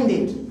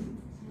suspended.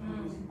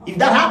 If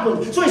that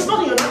happens, so it's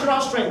not in your natural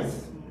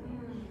strength.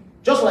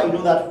 Just like you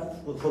know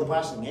that for the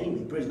person.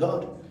 Anyway, praise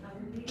God.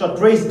 So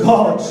praise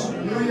God.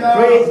 Hallelujah.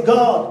 Praise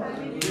God.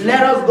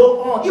 Let us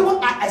go on. Even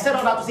I said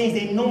all that to say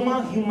he's a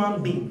normal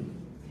human being.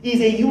 He's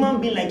a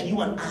human being like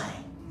you and I.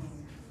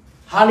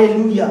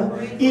 Hallelujah.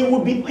 It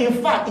would be,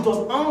 in fact, it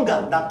was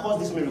hunger that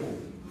caused this miracle.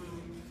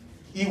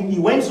 He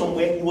went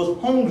somewhere, he was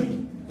hungry.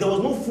 There was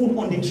no food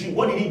on the tree.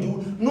 What did he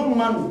do? No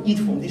man would eat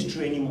from this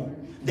tree anymore.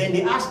 Then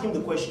they asked him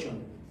the question,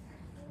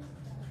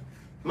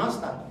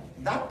 Master,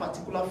 that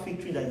particular fig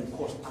tree that you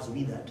caused has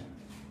withered.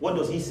 What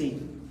does he say?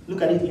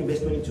 Look at it in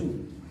verse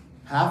 22.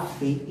 have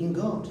faith in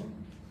God.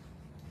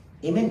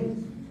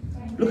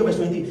 Amen. Look at verse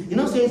 20. It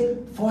now says,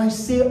 for I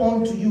say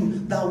unto you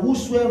that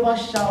whosoever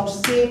shall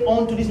say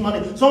unto this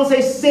mountain. Someone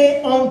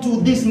say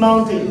unto this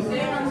mountain. Say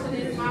unto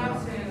this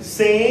mountain.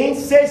 Saying,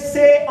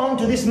 say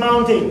unto this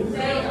mountain.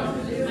 Say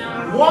unto this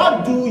mountain.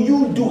 What do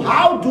you do?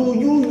 How do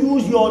you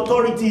use your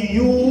authority?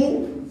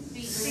 You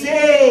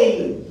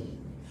say.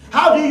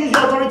 How do you use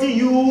your authority?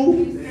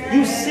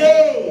 You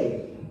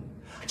say.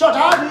 Church,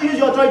 how do you use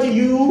your authority?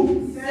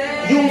 You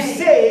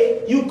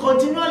say. You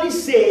continually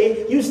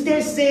say. You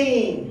stay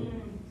saying.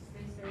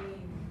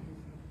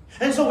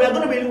 And so we are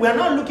now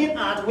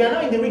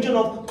in the region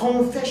of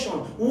confession.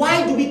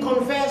 Why do we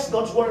confess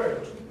God's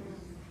word?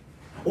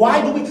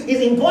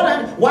 It's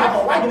important.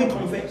 Why do we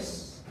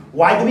confess?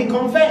 Why do we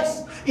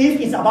confess?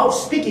 If it's about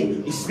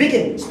speaking.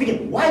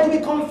 Why do we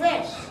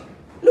confess?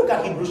 Look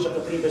at Hebrews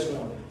chapter 3 verse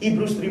 1.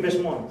 Hebrews 3 verse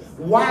 1.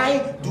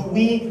 Why do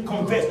we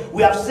confess?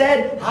 We have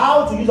said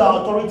how to use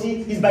our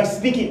authority is by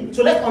speaking.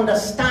 So let's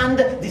understand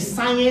the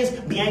science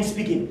behind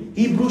speaking.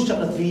 Hebrews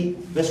chapter 3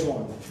 verse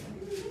 1.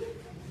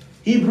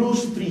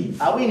 Hebrews 3.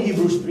 Are we in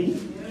Hebrews 3?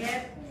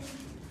 Yep.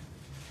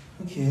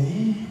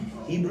 Okay.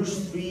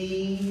 Hebrews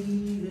 3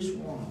 verse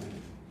 1.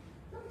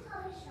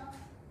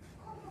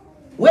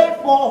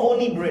 Wherefore,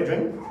 holy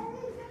brethren,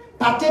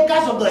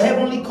 partakers of the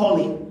heavenly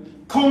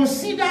calling,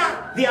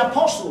 consider the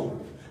apostle.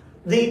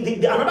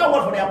 Another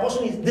word for the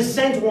apostle is the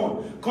sent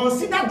one.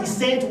 Consider the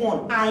sent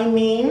one.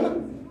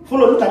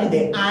 Follow, look at it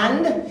there.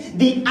 And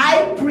the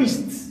high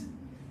priest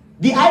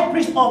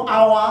of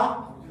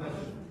our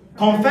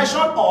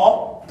confession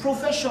or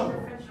profession.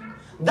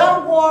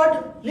 That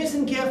word,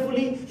 listen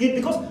carefully,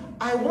 because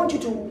I want you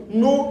to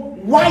know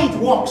why it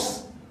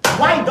works,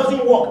 why it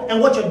doesn't work, and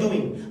what you're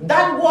doing.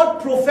 That word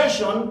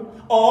profession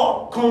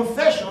or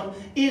confession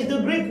is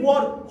the Greek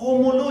word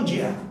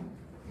homologia.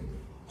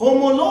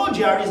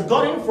 Homologia is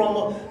gotten from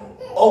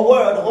a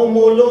word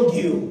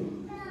homologio.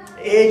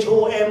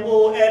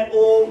 Homologia.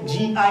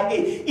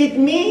 It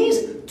means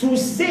to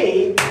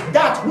say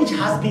that which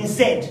has been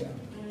said.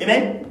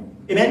 Amen?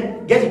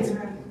 Amen? Get it?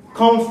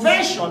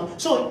 Confession.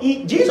 So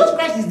Jesus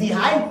Christ is the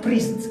high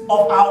priest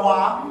of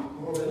our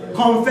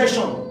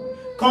confession.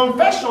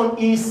 Confession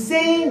is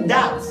saying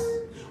that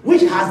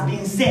which has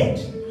been said,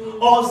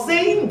 or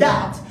saying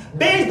that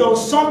based on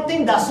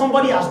something that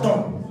somebody has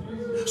done.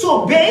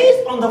 So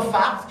based on the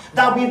fact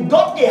that we've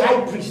got a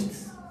high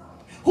priest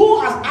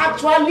who has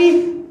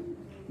actually,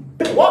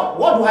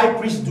 what do high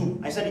priests do?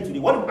 I said it today.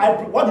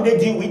 What do they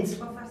deal with?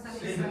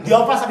 The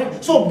offer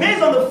sacrifice. So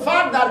based on the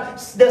fact that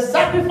the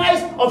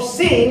sacrifice of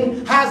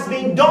sin has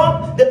been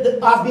done,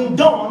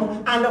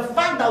 and the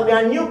fact that we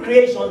are new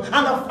creation, and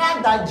the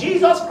fact that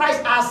Jesus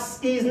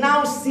Christ is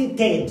now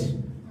seated.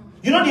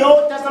 You know the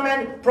Old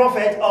Testament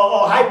prophet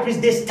or high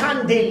priest, they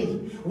stand daily.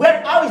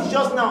 How is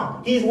just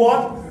now? He's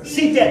what?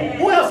 Seated.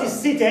 Who else is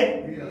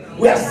seated?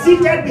 We are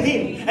seated with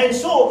him. And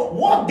so,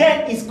 what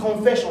then is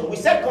confession? We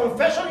said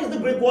confession is the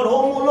Greek word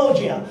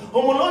homologia.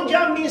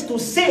 Homologia means to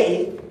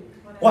say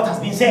what has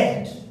been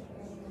said.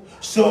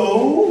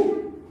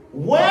 So,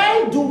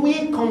 why do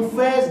we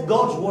confess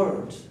God's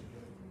word?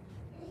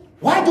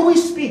 Why do we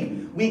speak?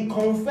 We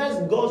confess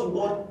God's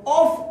word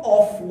off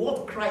of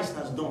what Christ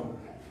has done.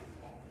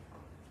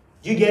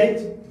 Do you get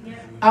it? Yeah.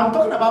 I'm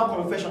talking about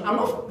confession.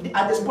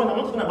 At this point, I'm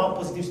not talking about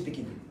positive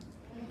speaking.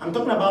 I'm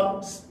talking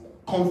about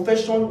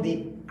confession,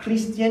 the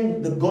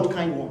Christian, the God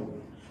kind one.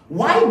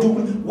 Why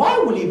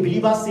will a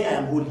believer say I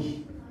am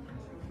holy?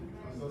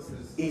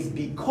 It's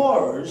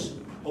because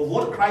of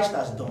what Christ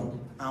has done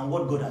and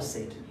what God has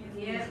said.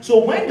 Yeah.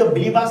 So when the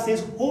believer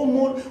says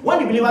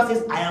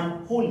I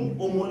am holy,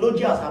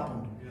 homologia has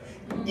happened.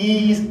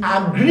 He is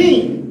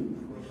agreeing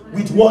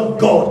with what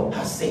God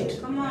has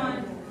said. Come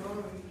on.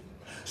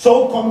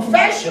 So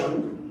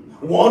confession,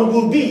 one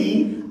will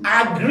be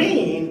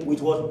agreeing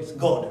with what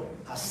God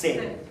has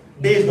said,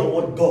 based on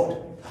what God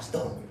has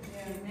done.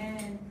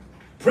 Amen.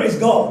 Praise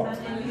God.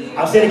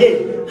 I'll say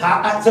it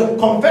again. So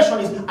confession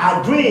is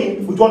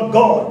agreeing with what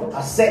God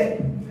has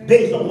said,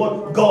 based on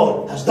what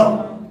God has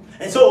done.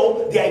 And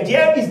so the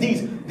idea is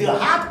this: the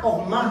heart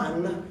of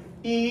man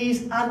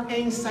is an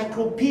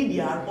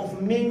encyclopedia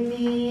of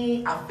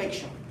many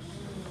affections.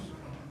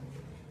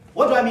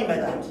 What do I mean by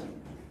that?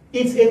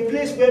 It's a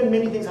place where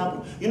many things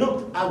happen. You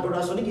know, as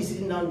Brother Sonic is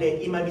sitting down there,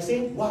 he might be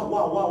saying,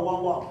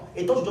 wow.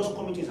 A thought just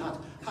come into his heart.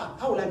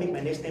 How will I make my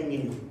next 10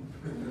 million?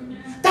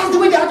 That's the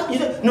way they are. You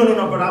say, no,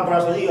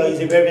 Brother Sonic is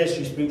a very,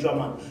 very spiritual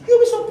man. You'll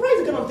be surprised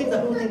the kind of things that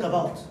people think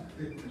about.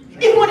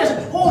 Even when they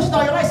say, oh,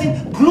 star, you're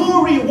saying,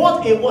 glory,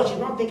 what a watch. He's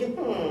not thinking,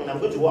 I'm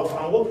going to work.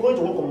 I'm going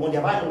to work on Monday.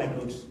 I'm buying my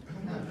clothes.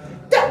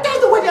 That's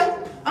the way they are.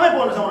 How many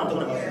people understand what I'm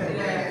talking about?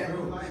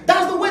 Yeah.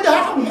 That's the way the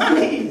heart of man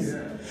is.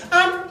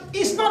 And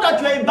it's not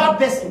that you're a bad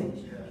person.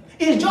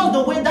 It's just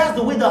that's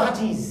the way the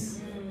heart is.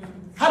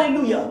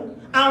 Hallelujah.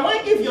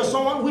 And if you're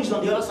someone which is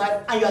on the other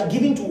side and you are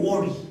giving to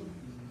worry,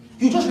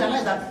 you just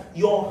realize that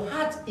your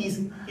heart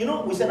is,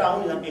 we said our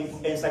own is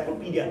an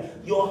encyclopedia.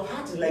 Your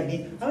heart is like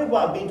how many people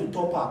have been to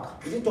Top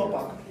Park? Is it Top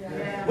Park?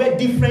 Yeah. Where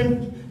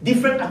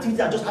different activities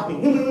are just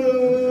happening.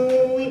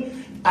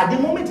 At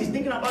the moment he's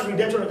thinking about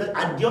redemption,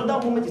 at the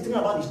other moment he's thinking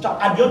about his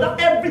child. At the other,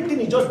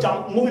 everything is just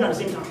moving at the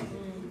same time.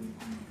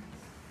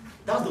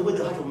 That's the way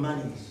the heart of man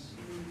is.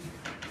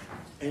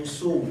 And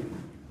so,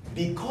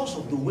 because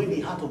of the way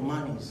the heart of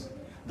man is,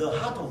 the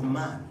heart of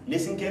man,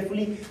 listen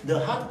carefully, the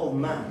heart of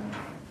man,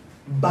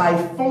 by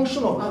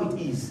function of how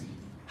it is,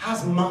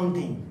 has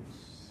mountains.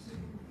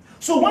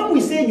 So when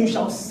we say you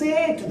shall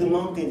say to the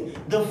mountain,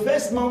 the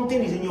first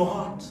mountain is in your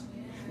heart.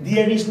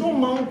 There is no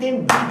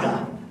mountain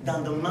bigger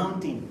than the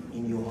mountain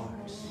in your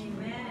heart.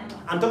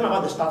 I'm talking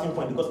about the starting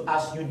point, because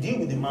as you deal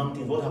with the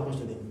mountains, what happens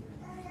to them?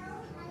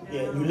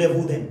 Yeah, you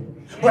level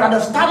them. But at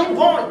the starting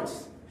point,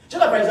 just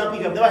like for example, if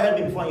you have never heard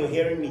me before and you're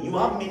hearing me, you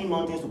have many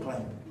mountains to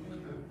climb.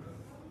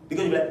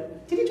 Because you're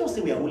like, did he just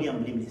say we are holy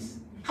and blameless?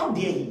 How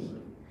dare he?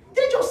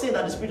 Did he just say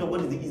that the Spirit of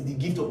God is the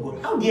gift of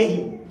God? How dare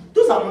he?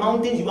 Those are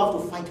mountains you have to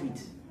fight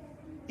with.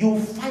 You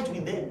fight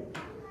with them.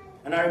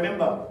 And I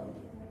remember,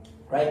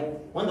 right,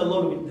 when the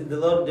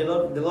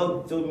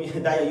Lord told me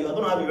that you are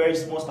going to have a very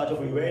small stature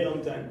for a very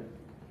long time.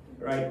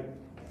 Right?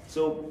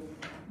 So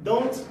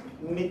don't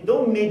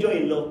major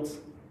a lot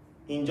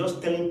in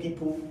just telling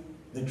people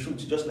the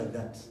truth just like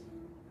that.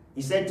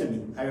 He said to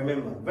me, I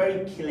remember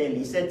very clearly,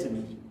 he said to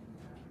me,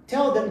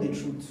 tell them the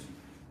truth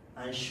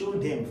and show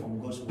them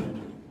from God's word.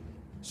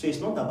 So it's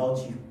not about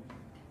you,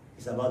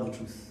 it's about the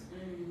truth.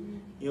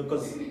 You know,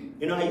 because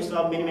I used to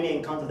have many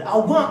encounters.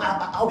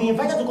 I'll be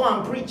invited to come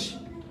and preach.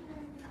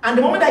 And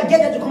the moment I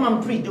get there to come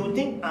and preach, they will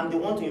think I'm the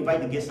one to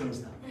invite the guest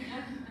minister.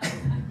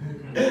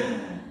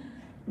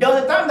 There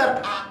was a time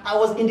that I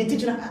was in the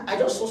teaching, I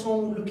just saw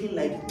someone looking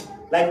like,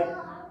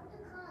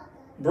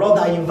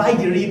 brother, invite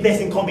the real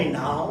person coming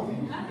now.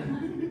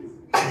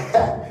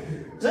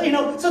 So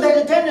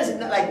there's a tendency,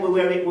 like we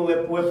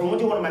were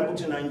promoting one of my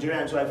books in Nigeria,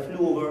 and so I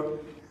flew over,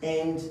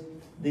 and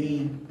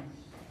the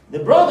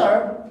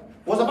brother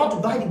was about to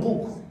buy the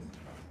book.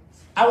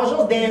 I was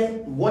just there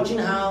watching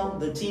how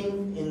the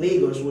team in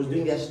Lagos was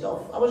doing their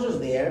stuff. I was just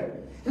there,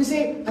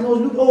 and I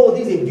was looking, oh,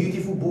 this is a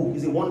beautiful book,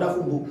 it's a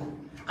wonderful book.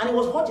 And it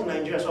was hot in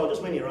Nigeria, so I was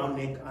just wearing a round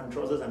neck and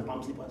trousers and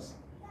palm slippers,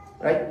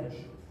 right?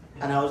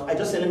 And I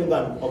just said, let me go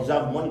and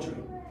observe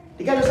monitoring.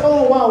 The guy just said,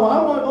 oh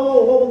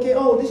wow, okay,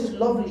 oh this is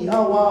lovely,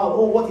 oh wow,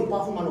 oh what a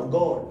powerful man of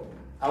God.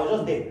 I was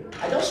just there.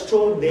 I just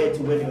strolled there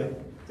to where they were.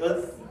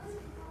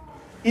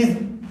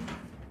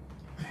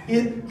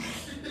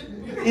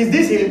 Is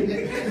this him?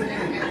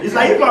 It's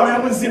like you are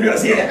not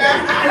serious here. And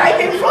I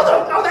came in front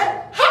of him. I was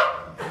like, ha!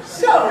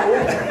 So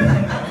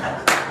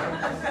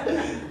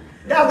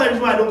that's the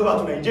reason why I don't go back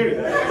to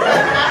Nigeria.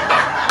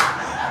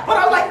 But I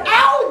was like,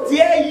 how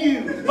dare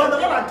you? But the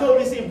Lord had told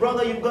me, say,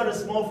 brother, you've got a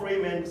small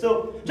frame, and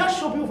so just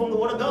show people from the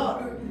word of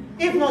God.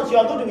 If not, you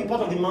are going to be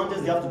part of the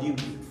mountains they have to deal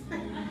with.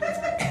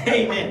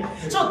 Amen.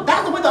 So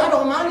that's the way the heart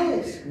of man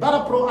is.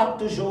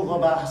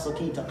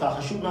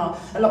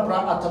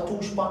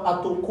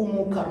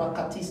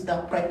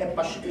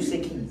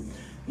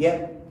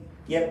 Yep.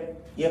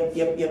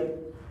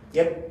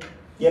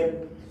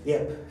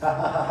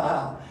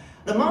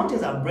 The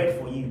mountains are bred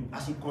for you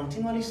as you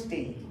continually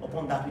stay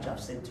upon that which I've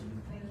said to you.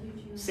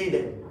 Say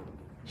them,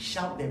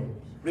 shout them,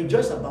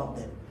 rejoice about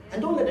them,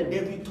 and don't let the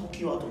devil talk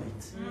you out of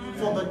it.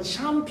 For the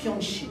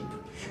championship,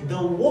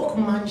 the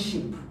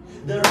workmanship,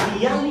 the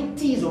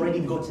reality is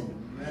already gotten.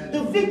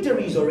 The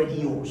victory is already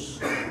yours.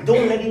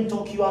 Don't let him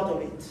talk you out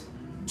of it.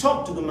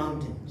 Talk to the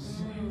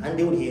mountains, and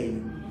they will hear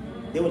you.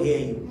 They will hear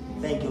you.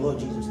 Thank you, Lord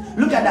Jesus.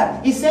 Look at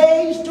that. He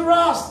says to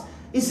us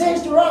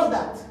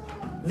that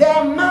there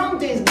are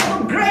mountains,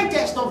 the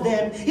greatest of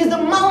them is the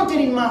mountain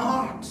in my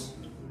heart.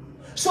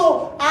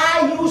 So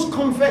I use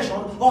confession,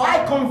 or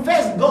I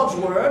confess God's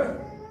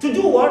word to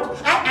do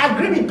what? I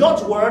agree with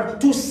God's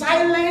word to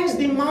silence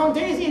the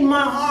mountains in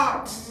my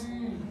heart.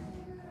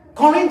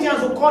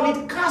 Corinthians will call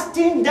it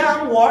casting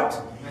down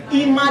what?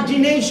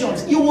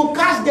 Imaginations. You will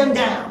cast them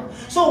down.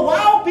 So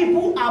while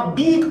people are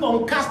big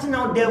on casting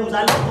out devils,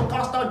 I love to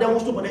cast out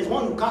devils too, but there's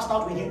one you cast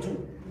out with you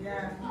too.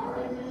 Yeah.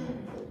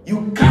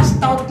 You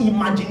cast out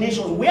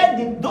imaginations. Where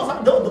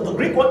the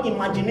Greek word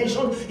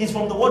imagination is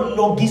from the word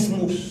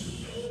logismus.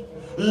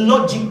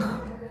 Logic.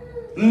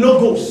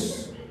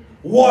 Logos.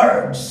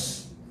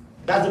 Words.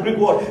 That's the Greek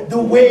word. The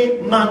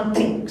way man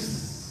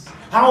thinks.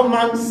 How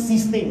man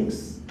sees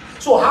things.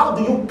 So how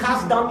do you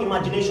cast down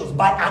imaginations?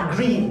 By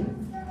agreeing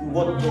with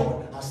what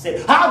God has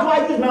said. How do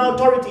I use my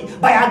authority?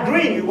 By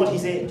agreeing with what he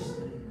said.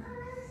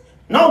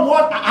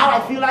 Not how I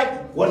feel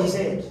like, what he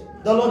said.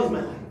 The Lord is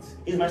my light.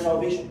 Is my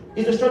salvation.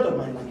 He's the strength of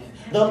my life.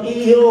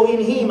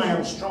 In him I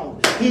am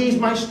strong. He is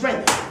my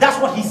strength. That's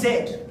what he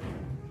said.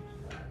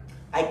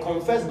 I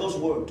confess God's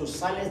word to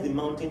silence the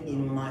mountain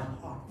in my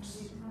heart.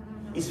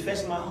 It's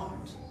first my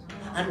heart.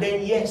 And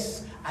then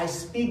yes, I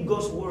speak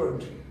God's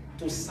word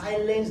to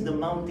silence the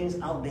mountains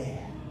out there.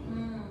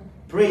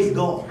 Praise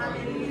God.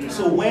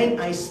 So when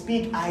I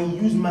speak, I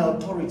use my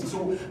authority.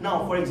 So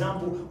now, for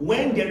example,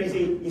 when there is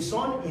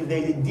if there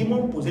is a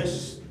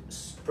demon-possessed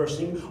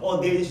person,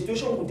 or there is a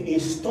situation with a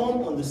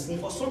storm on the sea,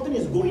 or something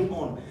is going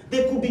on,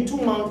 there could be two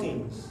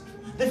mountains.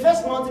 The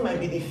first mountain might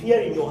be the fear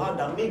in your heart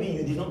that maybe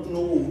you did not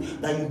know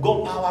that you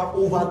got power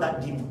over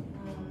that demon.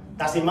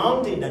 That's a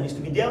mountain that needs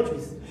to be dealt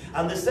with.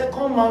 And the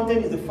second mountain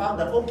is the fact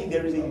that, okay,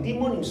 there is a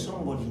demon in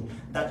somebody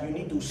that you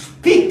need to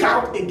speak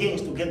out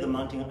against to get the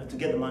mountain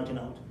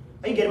out.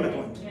 Are you getting my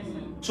point? Yes,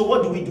 so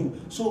what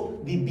do? So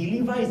the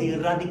believer is a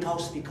radical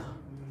speaker.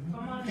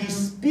 He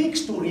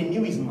speaks to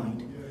renew his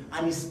mind,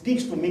 and he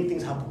speaks to make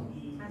things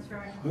happen. That's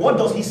right. What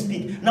does he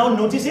speak? Now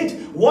notice it.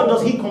 What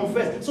does he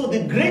confess? So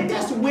the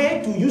greatest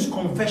way to use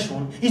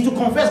confession is to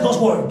confess God's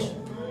word.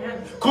 Yeah.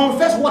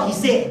 Confess what he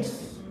said.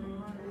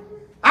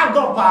 I've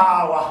got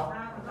power.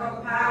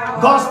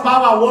 Power. God's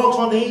power works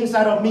on the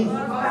inside of me.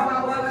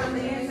 Power works on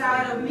the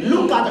inside of me.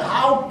 Look at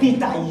how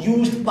Peter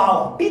used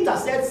power. Peter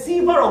said,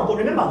 silver or gold.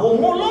 Remember,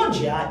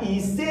 homologia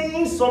is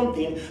saying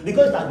something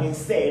because it has been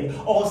said,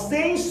 or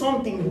saying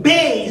something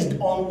based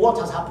on what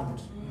has happened.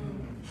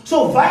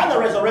 So via the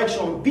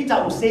resurrection,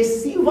 Peter will say,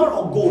 silver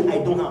or gold, I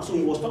don't have. So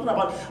he was talking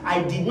about,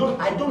 I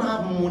don't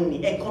have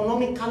money.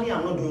 Economically,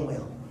 I'm not doing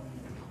well.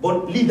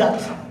 But leave that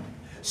aside.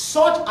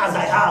 Such as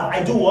I have,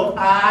 I do what?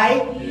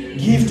 I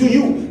give to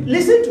you.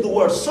 Listen to the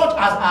word, such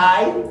as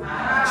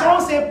I.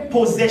 Someone say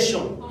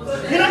possession.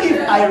 You know,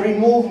 if I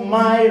remove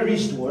my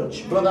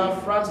wristwatch, Brother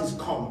Francis,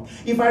 come.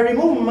 If I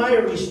remove my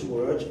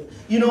wristwatch,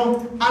 you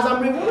know, as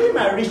I'm removing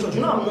my wristwatch,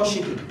 you know, I'm not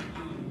shaking.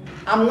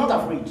 I'm not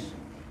afraid.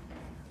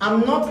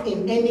 I'm not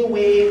in any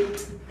way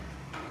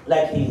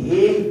like,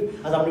 hey,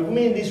 as I'm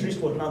removing this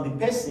wristwatch now, the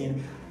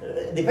person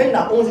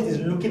that owns it is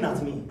looking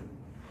at me.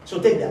 So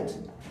take that.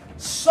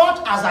 Such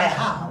as I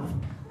have,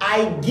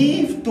 I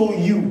give to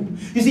you.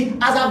 You see,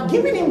 as I've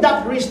given him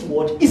that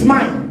wristwatch, it's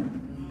mine.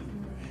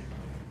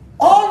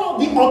 All of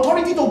the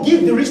authority to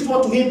give the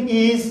wristwatch to him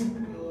is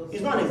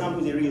not an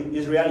example,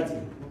 it's reality.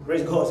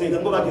 Praise God. So you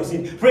can go back to your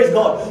seat. Praise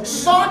God.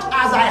 Such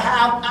as I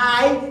have,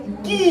 I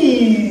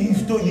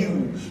give to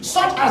you.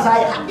 Such as I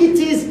have, it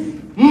is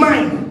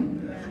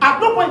mine. At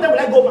no point will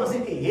I go up and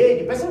say, hey,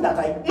 the person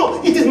that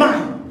no, it is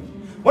mine.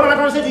 What am I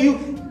trying to say to you?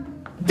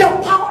 The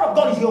power of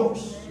God is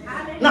yours.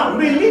 Now,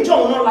 religion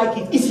will not like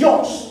it. It's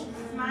yours.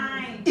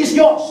 It's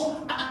yours.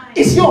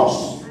 It's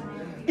yours.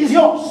 It's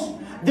yours.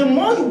 The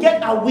more you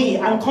get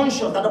aware and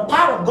conscious that the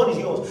power of God is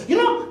yours. You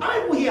know, how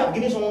many people here have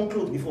given someone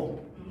clothes before?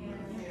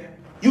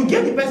 You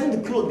give the person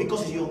the clothes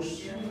because it's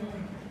yours.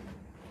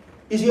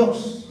 It's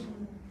yours.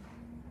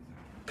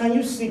 Can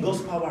you see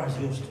God's power as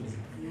yours today?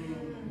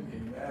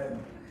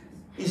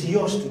 It's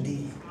yours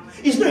today.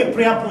 It's not a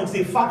prayer point, it's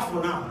a fact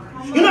for now.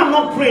 You know, I'm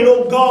not praying,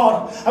 oh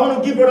God, I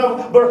want to give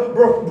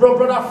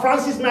brother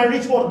Francis my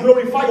ritual.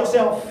 Glorify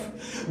yourself.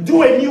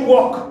 Do a new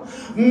work.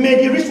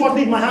 May the ritual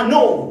leave my hand.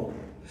 No.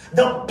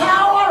 The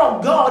power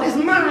of God is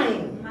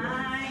mine.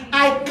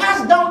 I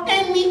cast down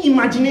any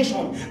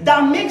imagination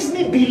that makes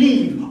me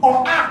believe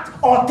or act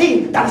or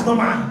think that is not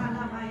mine.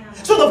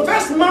 So the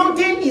first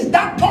mountain is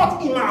that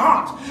thought in my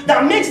heart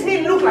that makes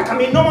me look like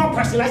I'm a normal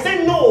person. I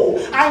say, no,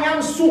 I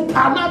am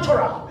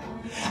supernatural.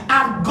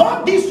 I've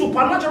got this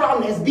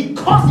supernaturalness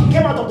because he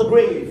came out of the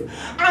grave.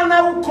 And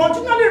I will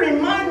continually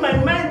remind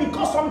my mind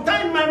because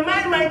sometimes my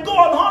mind might go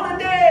on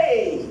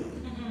holiday.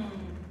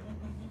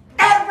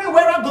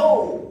 Everywhere I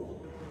go.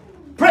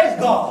 Praise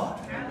God.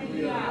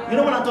 Hallelujah. You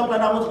know when I talk like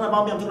that, I'm not talking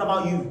about me, I'm talking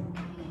about you.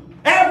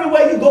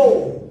 Everywhere you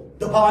go,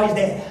 the power is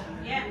there.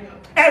 Yeah.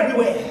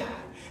 Everywhere.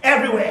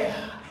 Everywhere.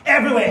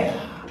 Everywhere.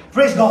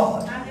 Praise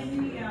God.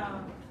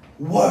 Hallelujah.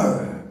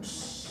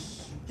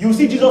 Words. You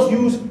see Jesus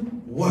use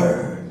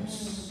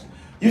words.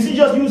 You see,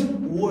 just use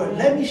word.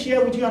 Let me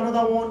share with you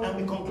another one and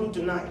we conclude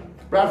tonight.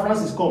 Brother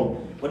Francis, come.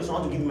 But this one, I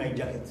want to give you my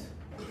jacket.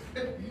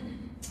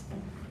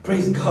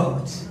 Praise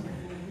God.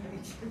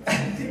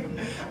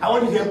 I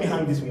want you to help me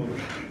hang this one.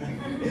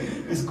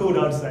 It's cold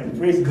outside.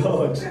 Praise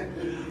God.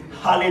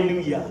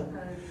 Hallelujah.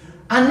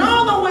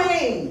 Another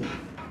way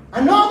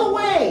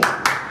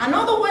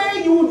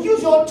you would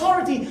use your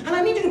authority. And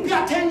I need you to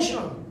pay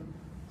attention.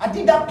 I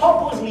did that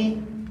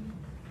purposely.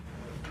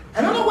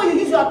 Another way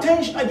you use your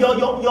attention,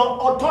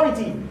 your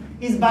authority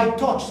is by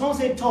touch. Someone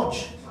say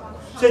touch.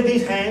 Say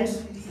these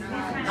hands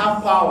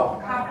have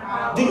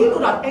power. Do you know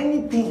that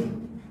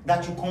anything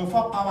that you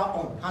confer power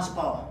on has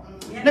power?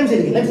 Let me say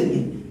it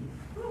again.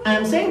 I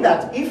am saying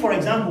that if, for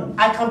example,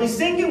 I can be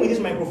singing with this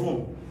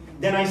microphone,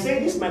 then I say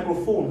this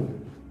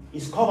microphone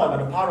is covered by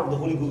the power of the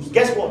Holy Ghost.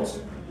 Guess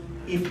what?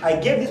 If I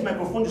gave this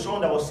microphone to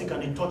someone that was sick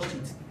and they touched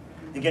it,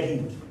 they get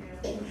healed.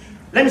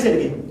 Let me say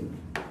it again.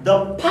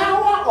 The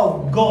power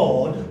of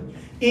God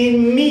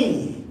in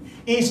me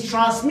is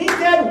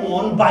transmitted,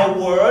 one, by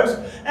words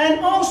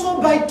and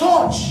also by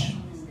touch.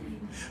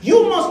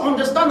 You must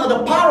understand that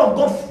the power of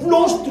God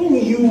flows through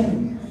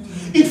you.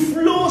 It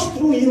flows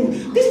through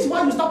you. This is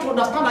why you start to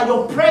understand that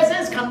your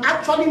presence can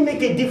actually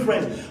make a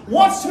difference.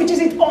 What switches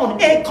it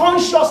on? A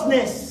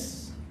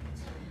consciousness.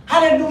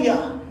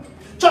 Hallelujah.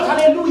 Church,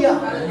 hallelujah.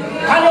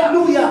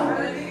 Hallelujah.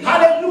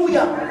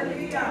 Hallelujah.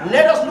 Hallelujah.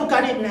 Let us look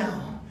at it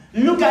now.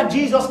 Look at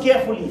Jesus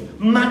carefully.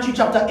 Matthew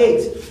chapter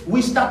 8.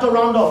 We start to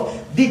round off.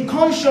 The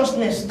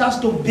consciousness starts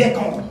to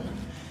beckon.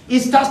 It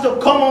starts to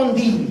come on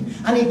thee.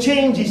 And it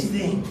changes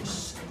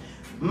things.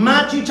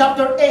 Matthew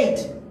chapter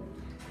 8.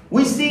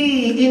 We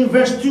see in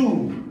verse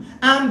 2.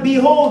 And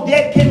behold,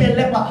 there came a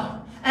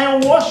leper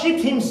and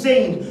worshipped him,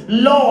 saying,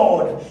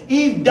 Lord,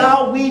 if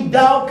thou wilt,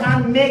 thou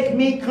can make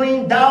me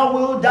clean.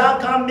 Thou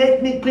can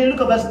make me clean.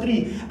 Look at verse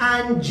 3.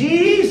 And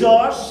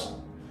Jesus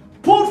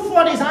put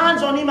forth his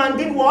hands on him and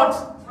did what?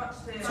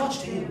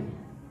 Touched him.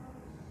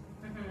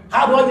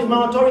 How do I use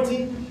my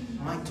authority?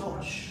 My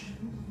touch.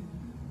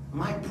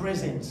 My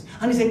presence.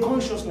 And it's a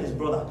consciousness,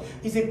 brother.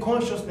 It's a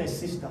consciousness,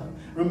 sister.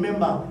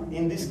 Remember,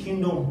 in this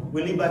kingdom,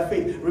 we live by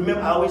faith.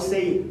 Remember, I always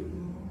say,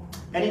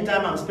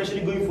 anytime I'm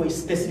especially going for a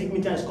specific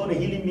meeting, it's called a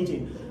healing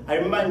meeting. I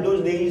remember in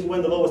those days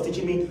when the Lord was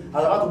teaching me, I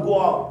was about to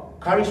go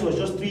out. Caris was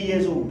just 3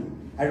 years old.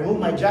 I removed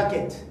my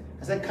jacket.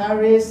 I said,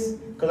 Caris,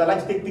 because I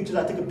like to take pictures,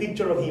 I took a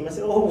picture of him. I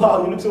said, oh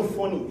wow, you look so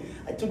funny.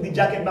 I took the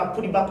jacket back,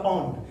 put it back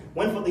on.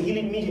 Went for the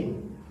healing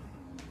meeting.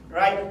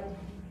 Right?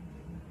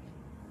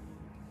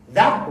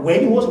 That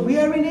when he was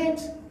wearing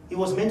it, it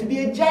was meant to be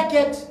a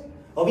jacket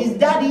of his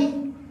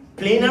daddy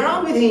playing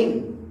around with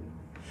him.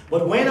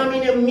 But when I'm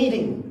in a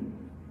meeting,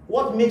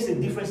 what makes a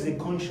difference is a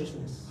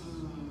consciousness.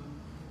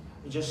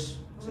 It's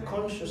a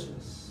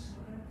consciousness.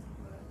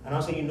 And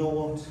I'll say, you know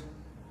what?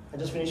 I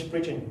just finished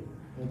preaching.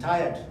 I'm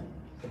tired.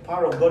 The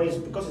power of God is,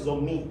 because it's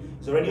on me,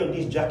 it's already on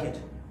this jacket.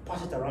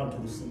 Pass it around to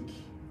the sick.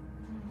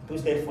 Don't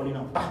start falling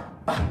out. Bah,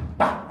 bah,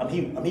 bah. I'm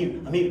healed, I'm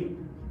healed, I'm healed.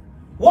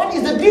 What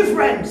is the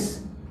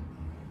difference?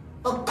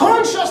 A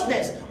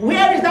consciousness.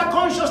 Where is that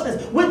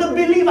consciousness? With the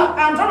believer.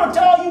 I'm trying to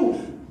tell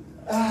you.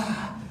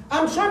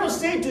 I'm trying to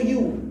say to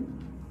you,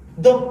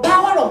 the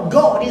power of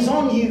God is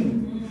on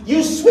you.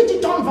 You switch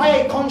it on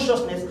via a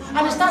consciousness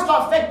and it starts to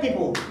affect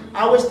people.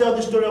 I always tell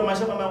the story of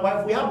myself and my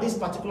wife. We have this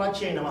particular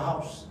chair in our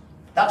house.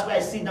 That's where I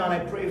sit down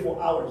and I pray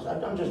for hours.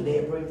 I'm just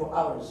there praying for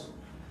hours.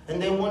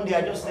 And then one day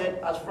I just said,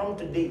 as from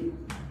today,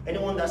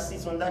 anyone that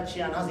sits on that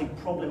chair and has a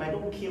problem, I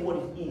don't care what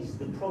it is,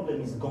 the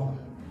problem is gone.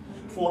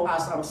 For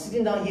as I'm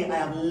sitting down here, I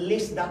have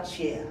laced that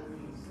chair.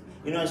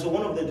 You know, and so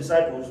one of the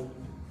disciples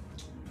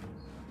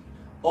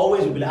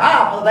always will be like,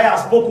 Pastor Daya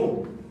has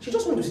spoken. She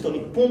just went to sit on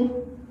it. Boom.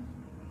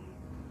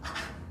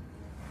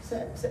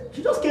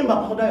 She just came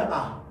back. Pastor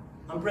Daya,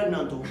 I'm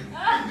pregnant too.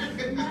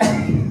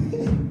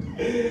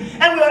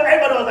 And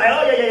everybody was like,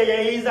 oh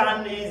yeah, he's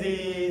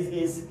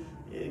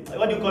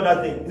what do you call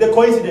that thing? It's a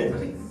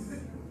coincidence.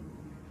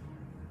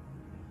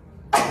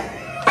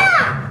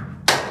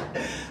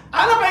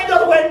 I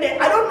just went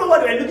there. I don't know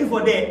what they were looking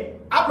for there.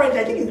 Apparently,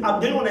 I think I'm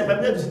the only one that's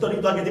permitted to study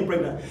without getting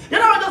pregnant. You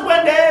know, I just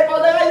went there.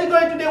 How is it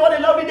going today? What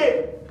a lovely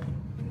day.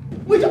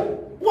 Which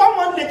 1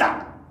 month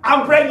later,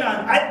 I'm pregnant.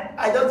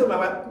 I just told my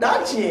wife,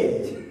 that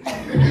chair.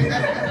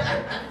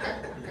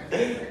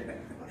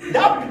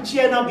 That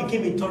chair now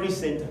became a tourist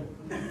center.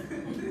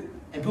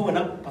 And people were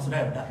not, Pastor,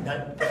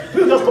 that.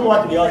 People just come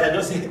over to the house and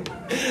just say,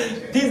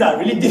 things are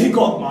really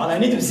difficult, man. I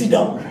need to sit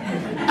down.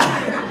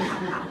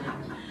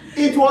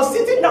 It was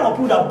sitting down on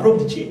people that broke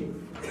the chair.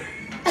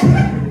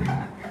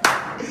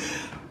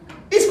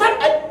 It's quite,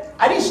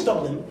 I didn't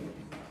stop them.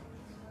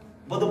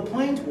 But the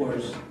point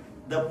was,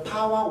 the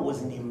power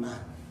was in a man.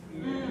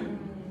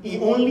 He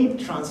only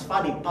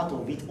transferred a part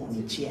of it on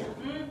the chair.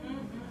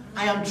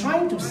 I am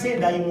trying to say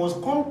that you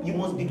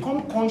must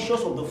become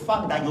conscious of the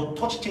fact that your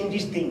touch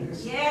changes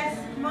things. Yes,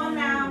 come on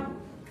now.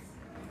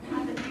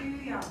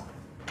 Hallelujah.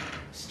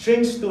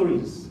 Strange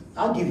stories.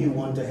 I'll give you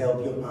one to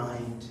help your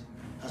mind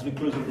as we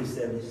close with this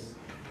service.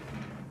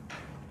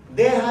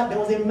 There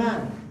was a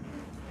man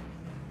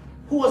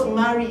who was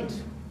married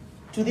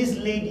to this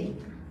lady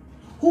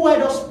who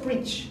heard us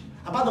preach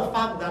about the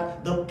fact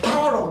that the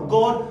power of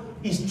God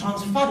is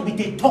transferred with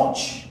a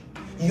touch.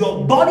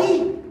 Your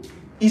body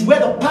is where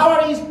the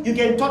power is. You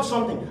can touch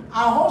something.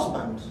 Our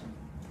husband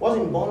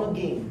wasn't born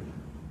again.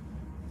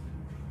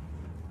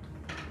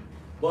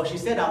 But she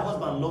said her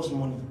husband loves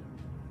money.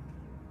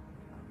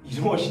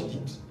 You know what she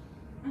did?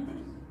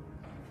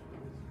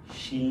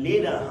 She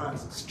laid her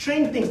hands.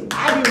 Strange things.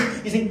 I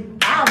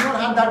have not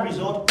had that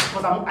result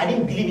because I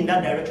didn't believe in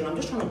that direction. I'm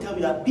just trying to tell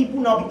you that people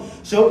now.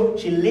 So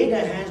she laid her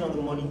hands on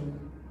the money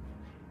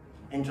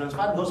and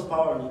transferred God's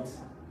power on it.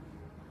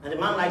 And the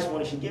man likes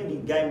money. She gave the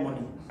guy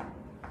money.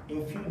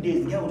 In a few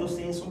days, the guy was just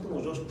saying something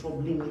was just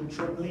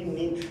troubling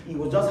him. He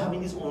was just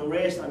having this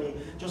unrest and he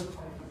just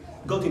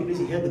got to a place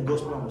he heard the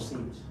gospel and was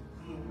saved.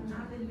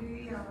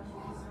 Hallelujah.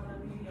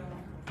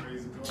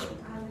 Praise God.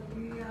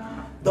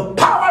 Hallelujah. The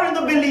power in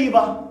the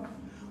believer.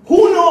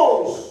 Who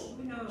knows?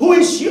 Who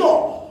is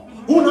sure?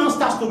 Who now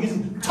starts to use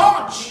it?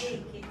 Touch.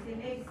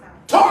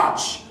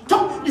 Touch.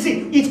 Touch. You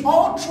see, it's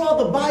all throughout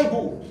the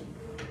Bible.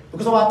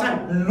 Because of our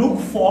time. Luke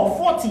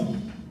 4:40.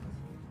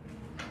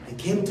 They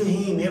came to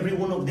him, every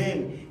one of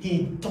them.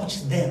 He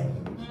touched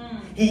them.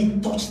 He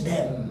touched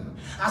them.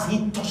 As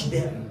he touched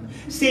them,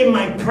 say,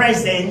 my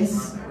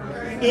presence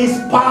is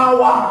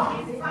power.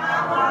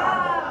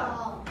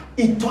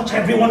 He touched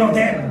every one of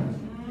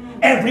them.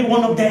 Every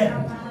one of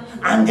them.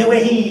 And they were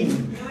healed.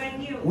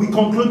 We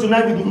conclude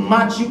tonight with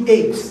Matthew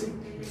 8.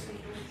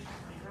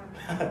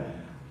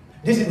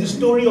 This is the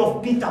story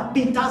of Peter.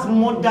 Peter's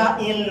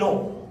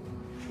mother-in-law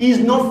He's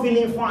not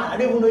feeling fine. I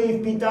don't even know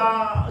if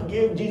Peter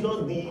gave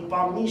Jesus the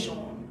permission.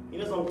 You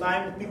know,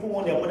 sometimes people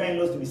want their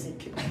mother-in-laws to be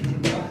sick.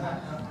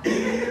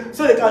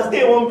 So they can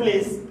stay in one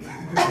place.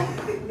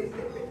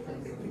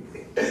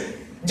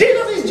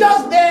 Jesus is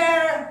just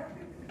there.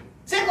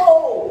 Say,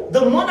 oh,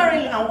 the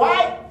mother-in-law. And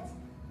why?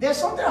 There's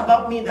something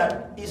about me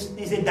that is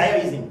a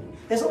diarism.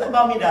 There's something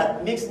about me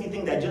that makes me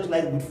think that Jesus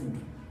likes good food.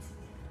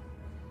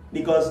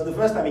 Because the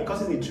first time he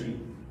curses a tree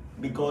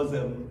because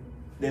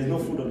there's no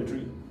food on the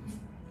tree.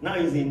 Now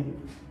he's in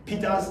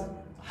Peter's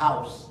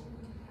house.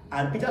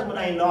 And Peter's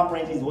mother-in-law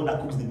apparently is the one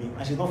that cooks the meal.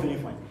 And she's not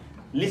feeling fine.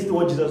 Listen to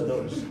what Jesus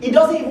does. He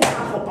doesn't even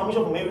ask for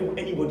permission from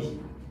anybody.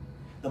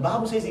 The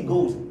Bible says he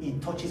goes, he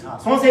touches her.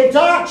 Someone say,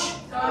 touch!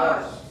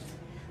 Touch!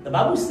 The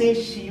Bible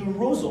says she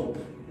rose up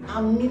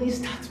and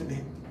ministered to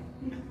them.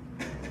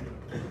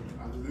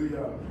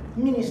 Hallelujah.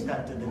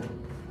 Ministered to them.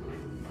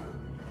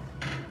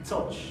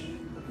 Touch.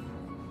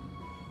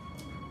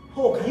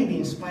 Oh, can you be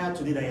inspired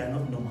today that you are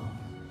not normal?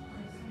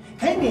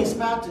 Can you be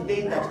inspired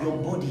today that your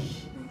body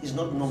is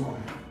not normal?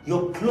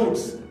 Your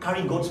clothes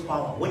carry God's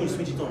power when you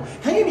switch it on.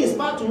 Can you be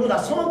inspired to know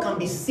that someone can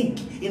be sick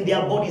in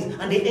their bodies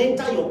and they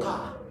enter your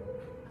car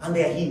and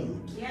they are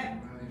healed? Yeah.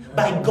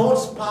 By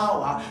God's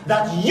power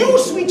that you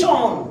switch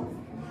on.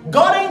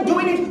 God ain't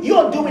doing it,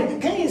 you're doing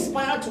it. Can you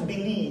inspire to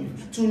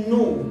believe, to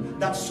know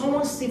that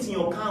someone sits in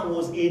your car and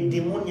was a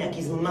demoniac,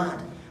 he's mad,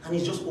 and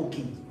he's just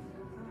okay?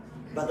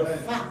 But the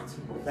fact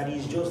that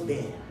he's just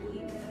there,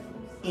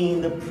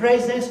 in the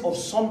presence of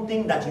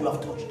something that you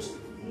have touched.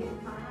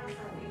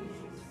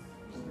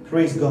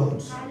 Praise God.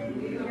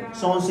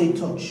 Someone say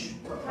touch.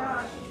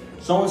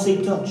 Someone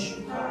say touch.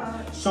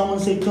 Someone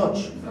say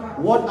touch.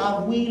 What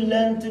have we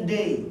learned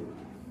today?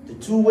 The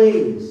two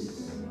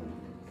ways.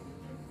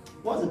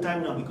 What's the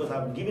time now? Because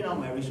I'm giving out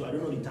my ratio. I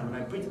don't know the time. And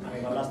I preach an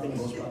everlasting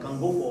gospel. I can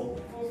go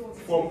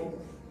for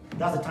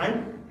that's the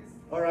time?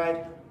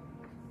 Alright.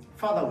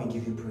 Father, we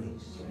give you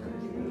praise.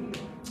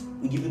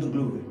 We give you the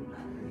glory.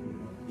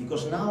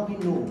 Because now we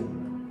know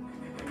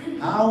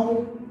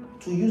how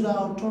to use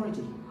our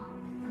authority.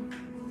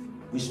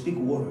 We speak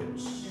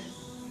words.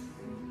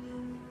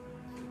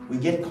 We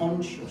get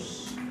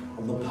conscious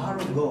of the power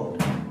of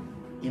God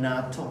in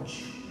our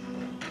touch.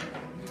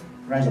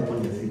 Rise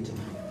upon your feet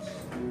tonight.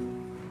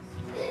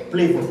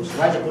 Play for us.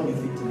 Rise upon your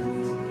feet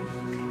tonight.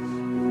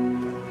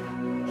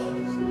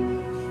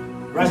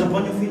 Rise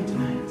upon your feet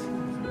tonight.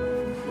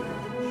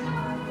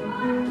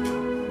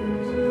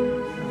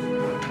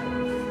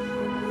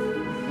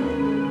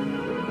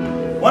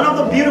 One of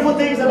the beautiful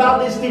things about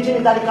this teaching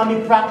is that it can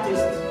be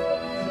practiced.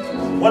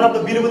 One of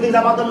the beautiful things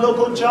about the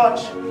local church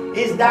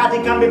is that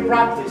it can be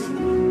practiced.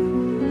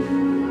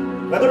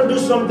 We're going to do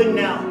something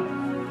now.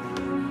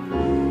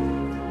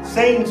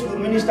 Saints will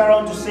minister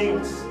unto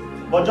saints,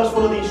 but just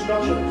follow the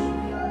instructions.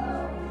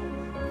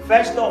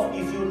 First off,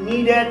 if you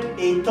needed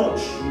a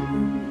touch,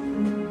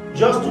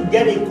 just to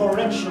get a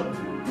correction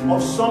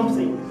of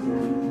something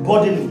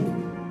bodily,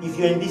 if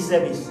you're in this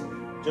service,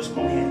 just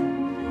come here.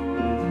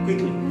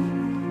 Quickly.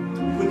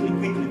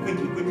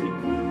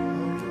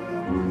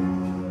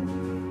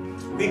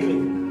 Quickly.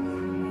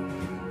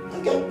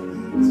 Okay.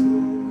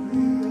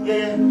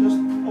 Yeah, just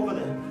over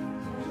there.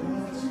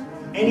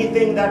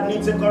 Anything that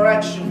needs a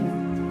correction.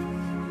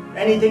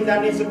 Anything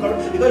that needs a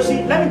correction. Because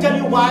see, let me tell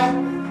you why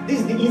this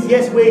is the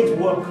easiest way to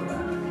work.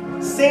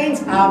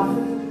 Saints have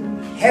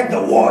heard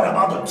the word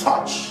about the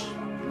touch.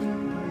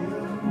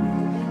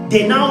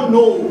 They now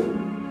know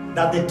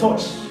that the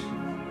touch.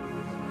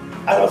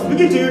 As I'm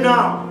speaking to you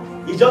now,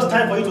 it's just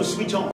time for you to switch on.